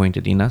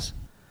disappointed in us.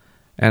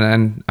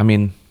 And I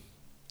mean,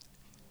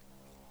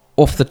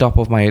 off the top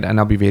of my head, and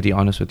I'll be very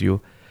honest with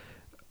you,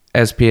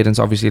 as parents,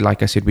 obviously,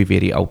 like I said, we're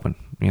very open,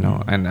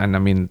 and I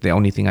mean, the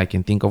only thing I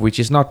can think of, which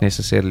is not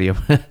necessarily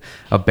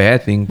a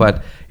bad thing,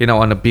 but,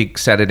 on a big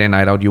Saturday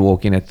night out, you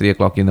walk in at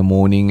 3:00 in the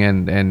morning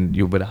and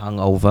you're a bit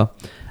hungover.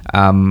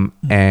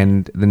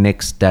 And the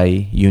next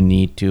day you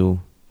need to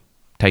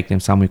take them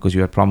somewhere because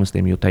you had promised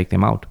them you'll take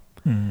them out.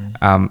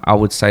 I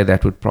would say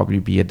that would probably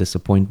be a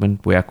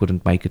disappointment where I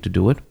couldn't make it to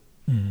do it.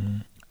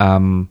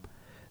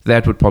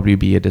 That would probably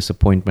be a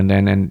disappointment,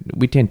 and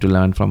we tend to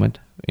learn from it,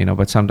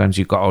 but sometimes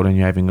you go out and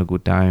you're having a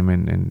good time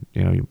and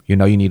you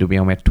need to be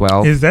home at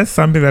 12. Is that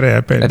something that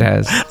happened? It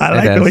has. I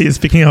like the way you're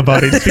speaking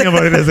about it. Speaking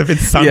about it as if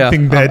it's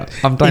something that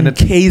I'm trying in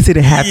case it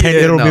happened,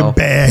 it'll be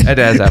bad. It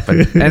has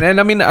happened. and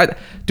I mean,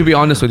 to be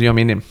honest with you, I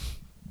mean,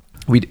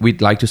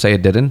 we'd like to say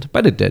it didn't,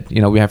 but it did.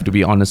 We have to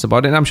be honest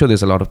about it. And I'm sure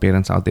there's a lot of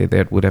parents out there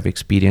that would have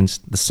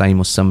experienced the same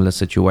or similar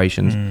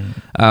situations.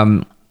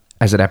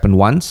 Has it happened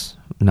once?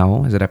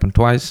 No. Has it happened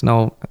twice?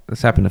 No.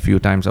 It's happened a few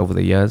times over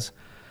the years,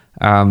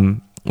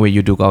 where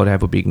you do go out,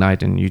 have a big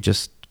night, and you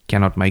just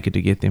cannot make it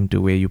to get them to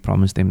where you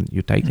promised them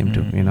you take them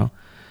to.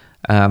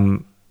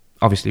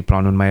 Obviously,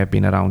 Bronwyn may have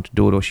been around to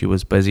do it, or she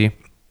was busy,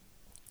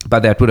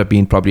 but that would have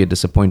been probably a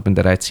disappointment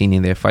that I'd seen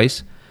in their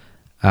face.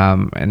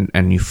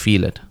 And you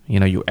feel it,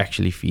 you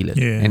actually feel it.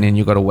 Yeah. And then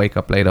you got to wake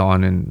up later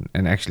on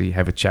and actually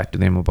have a chat to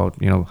them about,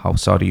 how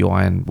sorry you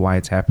are and why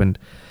it's happened.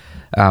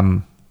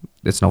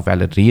 There's no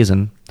valid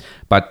reason,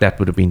 but that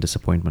would have been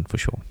disappointment for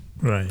sure.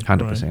 Right.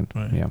 100%.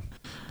 Right. Yeah.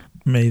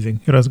 Amazing.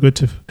 It was good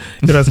to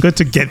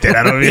get that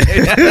out of you.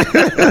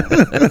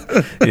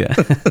 Yeah.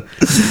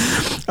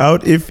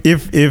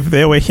 If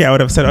they were here, I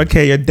would have said,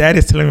 okay, your dad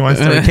is telling me one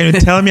story. Can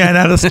you tell me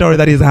another story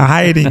that he's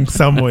hiding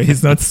somewhere?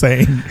 He's not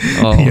saying.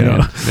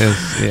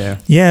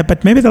 Yeah,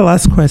 but maybe the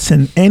last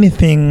question,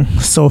 anything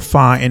so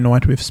far in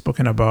what we've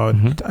spoken about,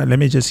 let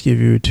me just give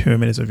you 2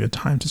 minutes of your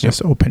time to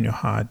just open your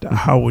heart.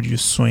 How would you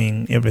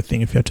swing everything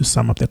if you had to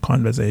sum up the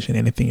conversation?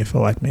 Anything you feel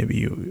like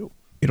maybe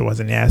it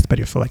wasn't asked, but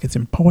you feel like it's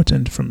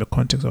important from the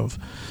context of,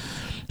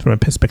 from a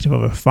perspective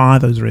of a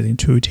father who's raising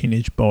 2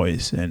 teenage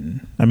boys.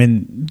 And I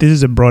mean, this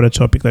is a broader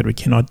topic that we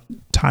cannot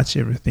touch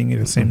everything at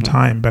the same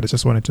time, but I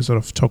just wanted to sort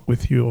of talk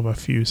with you over a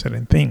few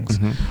certain things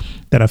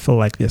that I feel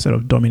like they're sort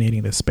of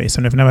dominating the space.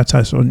 And I've never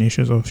touched on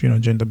issues of,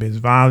 gender-based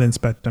violence,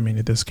 but I mean,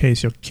 in this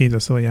case, your kids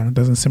are still young. It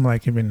doesn't seem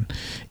like even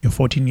your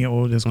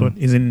 14-year-old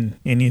is in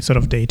any sort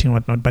of dating or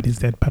whatnot, but is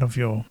that part of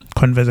your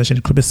conversation?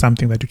 It could be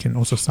something that you can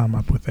also sum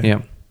up with them.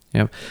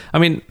 Yeah. I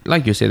mean,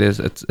 like you said,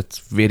 it's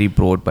very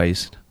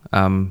broad-based.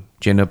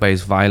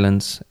 Gender-based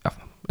violence,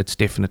 it's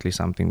definitely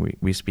something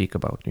we speak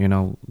about.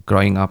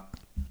 Growing up,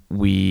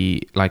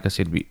 like I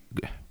said, we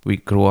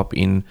grew up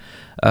in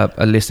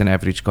a less than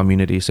average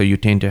community. So you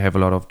tend to have a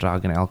lot of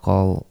drug and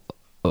alcohol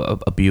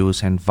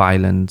abuse and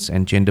violence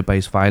and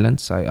gender-based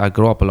violence. I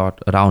grew up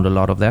around a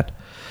lot of that.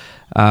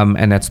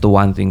 And that's the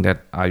one thing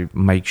that I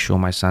make sure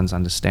my sons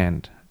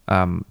understand,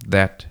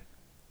 that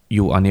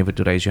you are never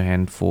to raise your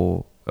hand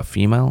for a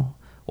female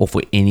or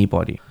for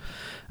anybody.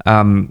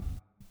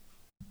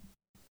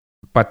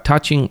 But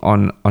touching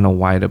on a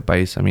wider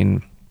base, I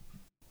mean,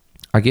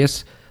 I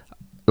guess,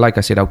 like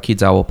I said, our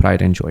kids are our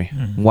pride and joy.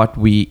 What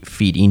we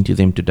feed into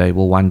them today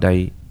will one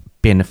day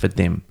benefit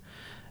them.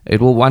 It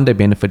will one day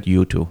benefit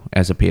you too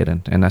as a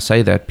parent. And I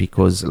say that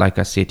because, like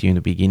I said to you in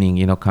the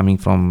beginning, coming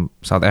from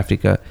South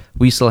Africa,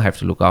 we still have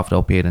to look after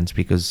our parents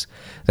because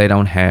they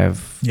don't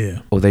have,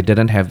 or they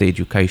didn't have the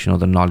education or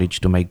the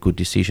knowledge to make good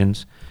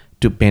decisions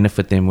to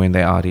benefit them when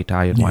they are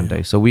retired one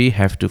day. So we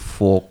have to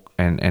fork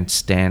and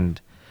stand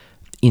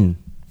in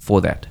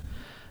for that.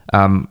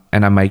 And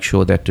I make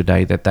sure that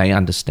today that they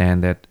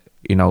understand that,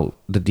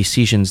 the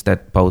decisions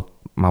that both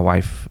my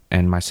wife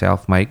and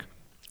myself make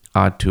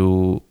are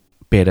to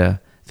better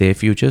their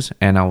futures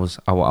and our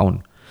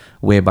own,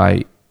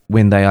 whereby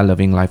when they are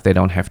living life, they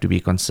don't have to be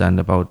concerned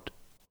about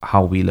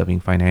how we're living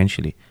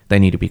financially. They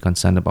need to be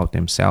concerned about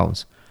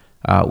themselves.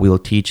 We'll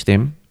teach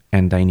them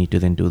and they need to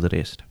then do the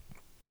rest.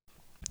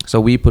 So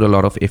we put a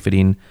lot of effort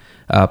in,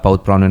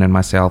 both Bronwyn and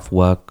myself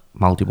work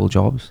multiple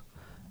jobs,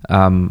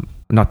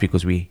 not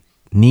because we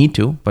need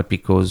to, but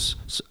because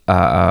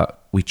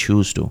we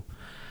choose to.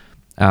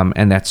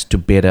 And that's to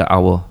better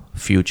our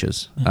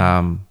futures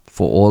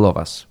for all of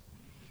us.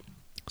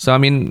 So, I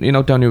mean,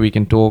 Tony, we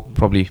can talk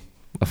probably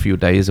a few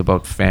days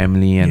about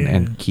family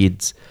and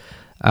kids.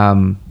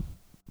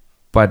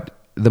 But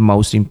the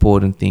most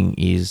important thing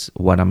is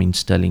what I'm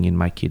instilling in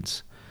my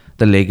kids.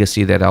 The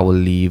legacy that I will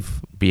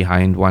leave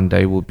behind one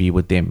day will be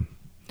with them.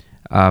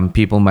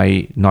 People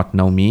may not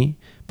know me,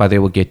 but they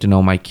will get to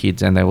know my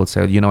kids, and they will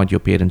say, you know what, your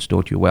parents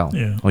taught you well,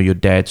 or your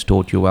dads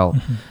taught you well.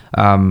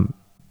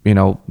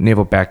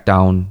 Never back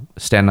down,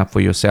 stand up for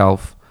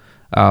yourself,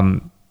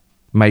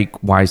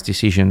 make wise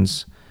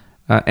decisions,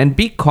 and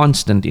be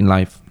constant in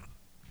life.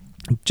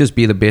 Just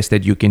be the best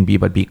that you can be,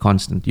 but be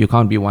constant. You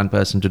can't be one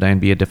person today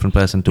and be a different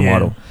person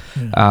tomorrow.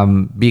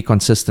 Be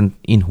consistent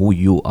in who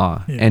you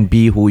are, and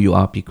be who you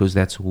are because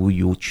that's who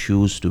you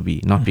choose to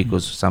be, not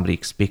because somebody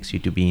expects you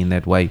to be in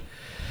that way.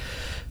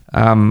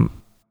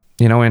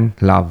 And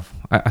love.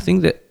 I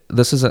think that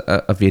this is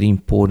a very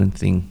important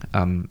thing.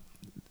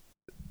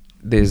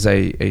 There's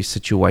a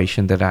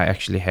situation that I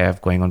actually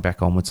have going on back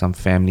home with some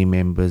family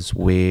members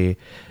where,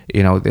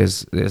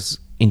 there's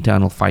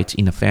internal fights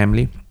in a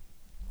family,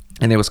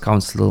 and there was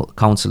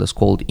counselors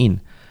called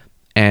in,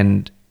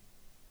 and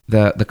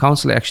the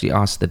counselor actually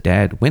asked the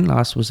dad, when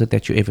last was it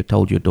that you ever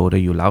told your daughter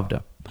you loved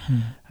her?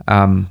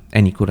 And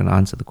he couldn't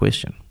answer the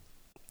question.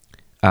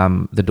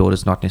 The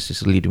daughter's not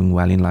necessarily doing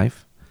well in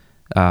life.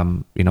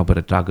 But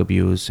a drug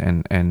abuse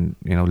and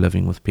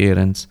living with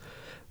parents.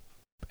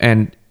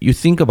 And you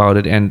think about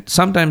it, and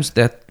sometimes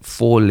that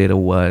 4-letter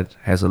word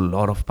has a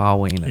lot of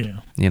power in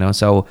it.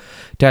 So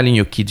telling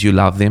your kids you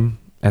love them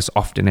as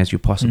often as you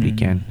possibly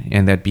can,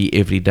 and that be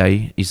every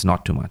day is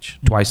not too much.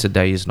 Twice a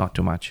day is not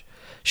too much.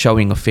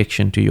 Showing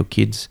affection to your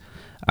kids,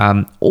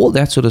 all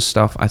that sort of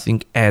stuff, I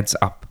think adds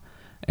up.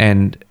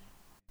 And,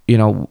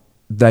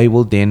 they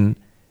will then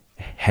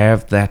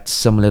have that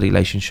similar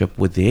relationship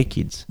with their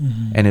kids,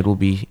 and it will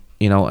be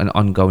an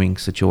ongoing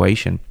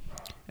situation.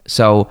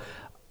 So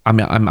I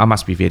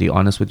must be very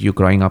honest with you.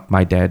 Growing up,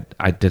 my dad,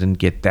 I didn't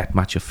get that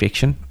much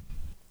affection,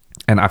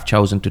 and I've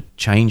chosen to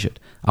change it.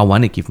 I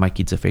want to give my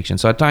kids affection,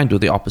 so I try and do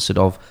the opposite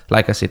of,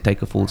 like I said,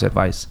 take a fool's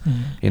advice.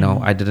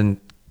 I didn't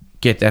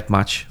get that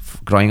much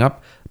growing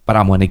up, but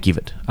I want to give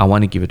it. I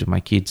want to give it to my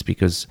kids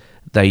because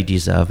they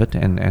deserve it,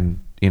 and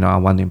I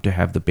want them to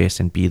have the best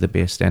and be the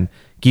best, and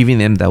giving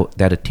them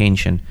that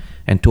attention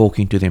and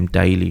talking to them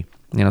daily.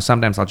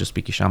 Sometimes I'll just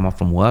pick Isham up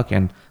from work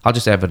and I'll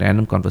just have a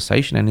random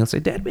conversation, and he'll say,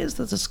 Dad, where does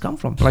this come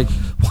from? Like,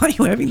 why are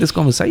you having this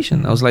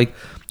conversation? I was like,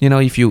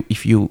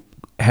 if you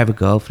have a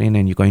girlfriend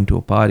and you're going to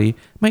a party,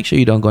 make sure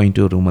you don't go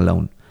into a room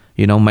alone.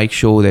 Make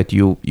sure that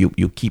you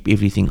keep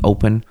everything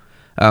open.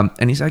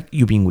 And he's like,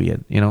 you're being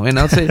weird, and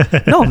I'll say,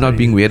 no, I'm not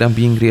being weird. I'm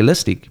being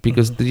realistic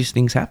because these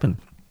things happen.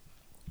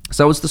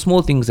 So it's the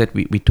small things that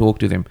we talk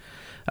to them.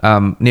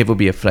 Never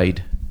be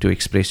afraid to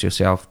express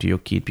yourself to your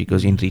kid,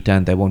 because in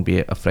return, they won't be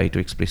afraid to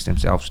express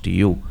themselves to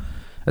you.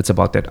 It's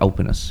about that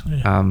openness.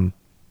 And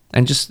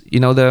just,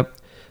 the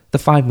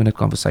 5-minute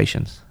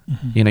conversations.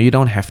 You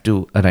don't have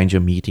to arrange a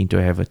meeting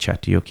to have a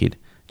chat to your kid.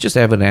 Just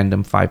have a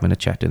random 5-minute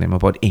chat to them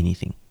about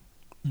anything.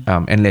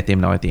 And let them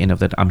know at the end of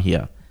that, I'm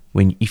here.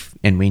 When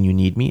you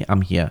need me,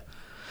 I'm here.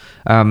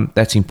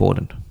 That's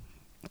important.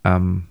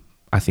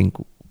 I think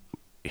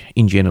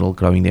in general,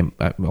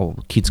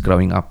 kids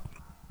growing up,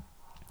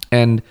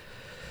 and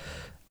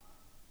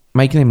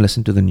making them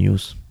listen to the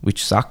news,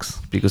 which sucks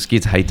because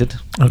kids hate it,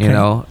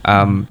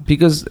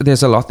 because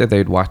there's a lot that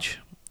they'd watch.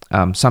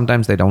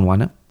 Sometimes they don't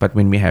want it, but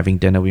when we're having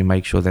dinner, we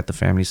make sure that the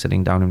family's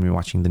sitting down and we're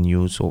watching the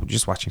news or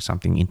just watching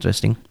something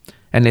interesting,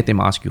 and let them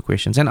ask you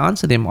questions and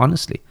answer them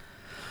honestly.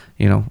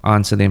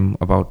 Answer them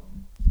about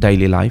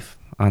daily life,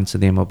 answer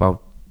them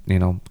about,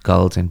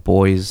 girls and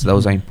boys.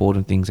 Those are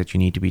important things that you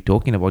need to be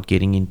talking about,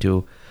 getting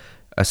into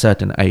a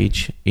certain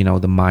age,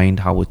 the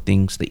mind, how it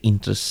thinks, the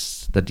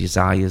interests, the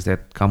desires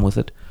that come with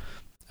it.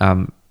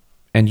 And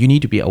you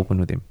need to be open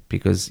with them,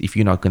 because if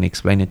you're not going to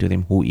explain it to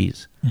them, who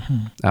is?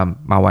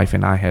 My wife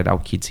and I had our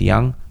kids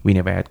young. We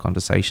never had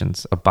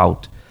conversations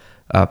about,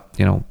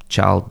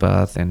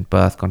 childbirth and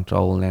birth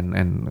control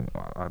and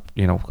I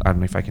don't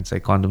know if I can say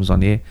condoms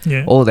on air,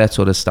 all that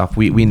sort of stuff.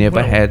 We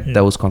never had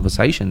those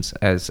conversations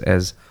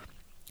as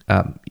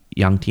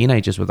young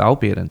teenagers with our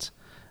parents.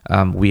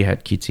 We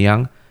had kids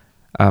young,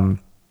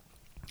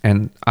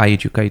 and I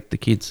educate the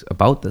kids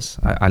about this.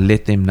 I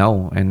let them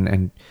know,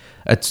 and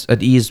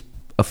it is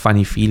a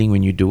funny feeling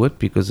when you do it,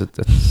 because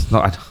it's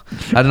not,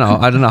 I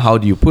don't know how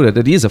do you put it.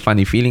 It is a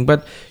funny feeling,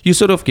 but you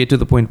sort of get to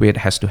the point where it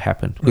has to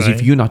happen, because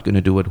if you're not going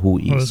to do it, who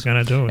is? Who's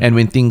going to do it? And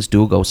when things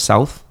do go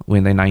south,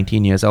 when they're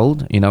 19 years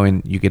old,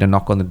 and you get a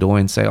knock on the door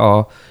and say,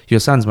 oh, your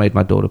son's made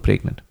my daughter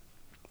pregnant.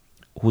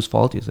 Whose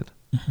fault is it?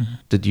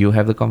 Did you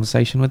have the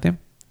conversation with them?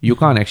 You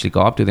can't actually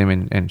go up to them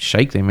and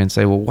shake them and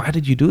say, well, why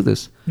did you do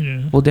this?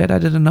 Well, Dad, I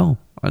didn't know.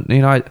 A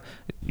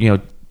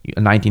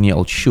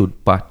 19-year-old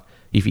should, but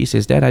if he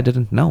says, Dad, I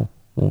didn't know.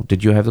 Well,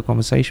 did you have the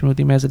conversation with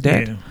him as a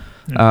dad?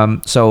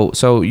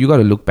 So you got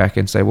to look back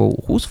and say,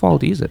 well, whose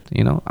fault is it?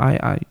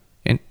 I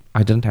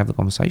didn't have the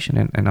conversation,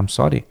 and I'm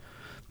sorry.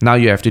 Now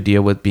you have to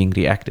deal with being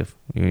reactive.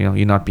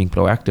 You're not being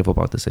proactive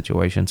about the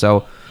situation.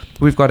 So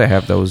we've got to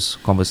have those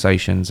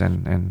conversations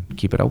and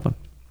keep it open.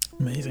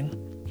 Amazing.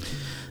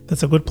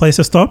 That's a good place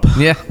to stop.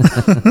 Yeah.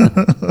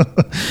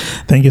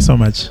 Thank you so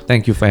much.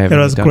 Thank you for having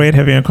me. It was great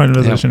having a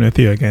conversation with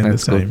you again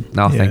this time.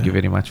 No, thank you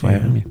very much for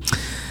having me.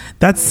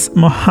 That's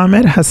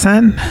Mohammed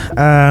Hassan.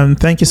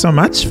 Thank you so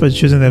much for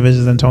choosing the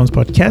Visions and Tones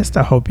podcast.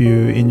 I hope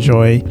you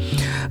enjoy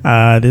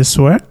this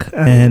work.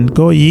 And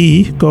go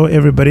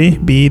everybody.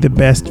 Be the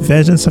best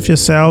versions of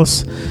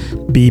yourselves.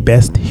 Be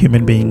best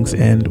human beings.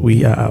 And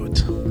we are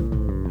out.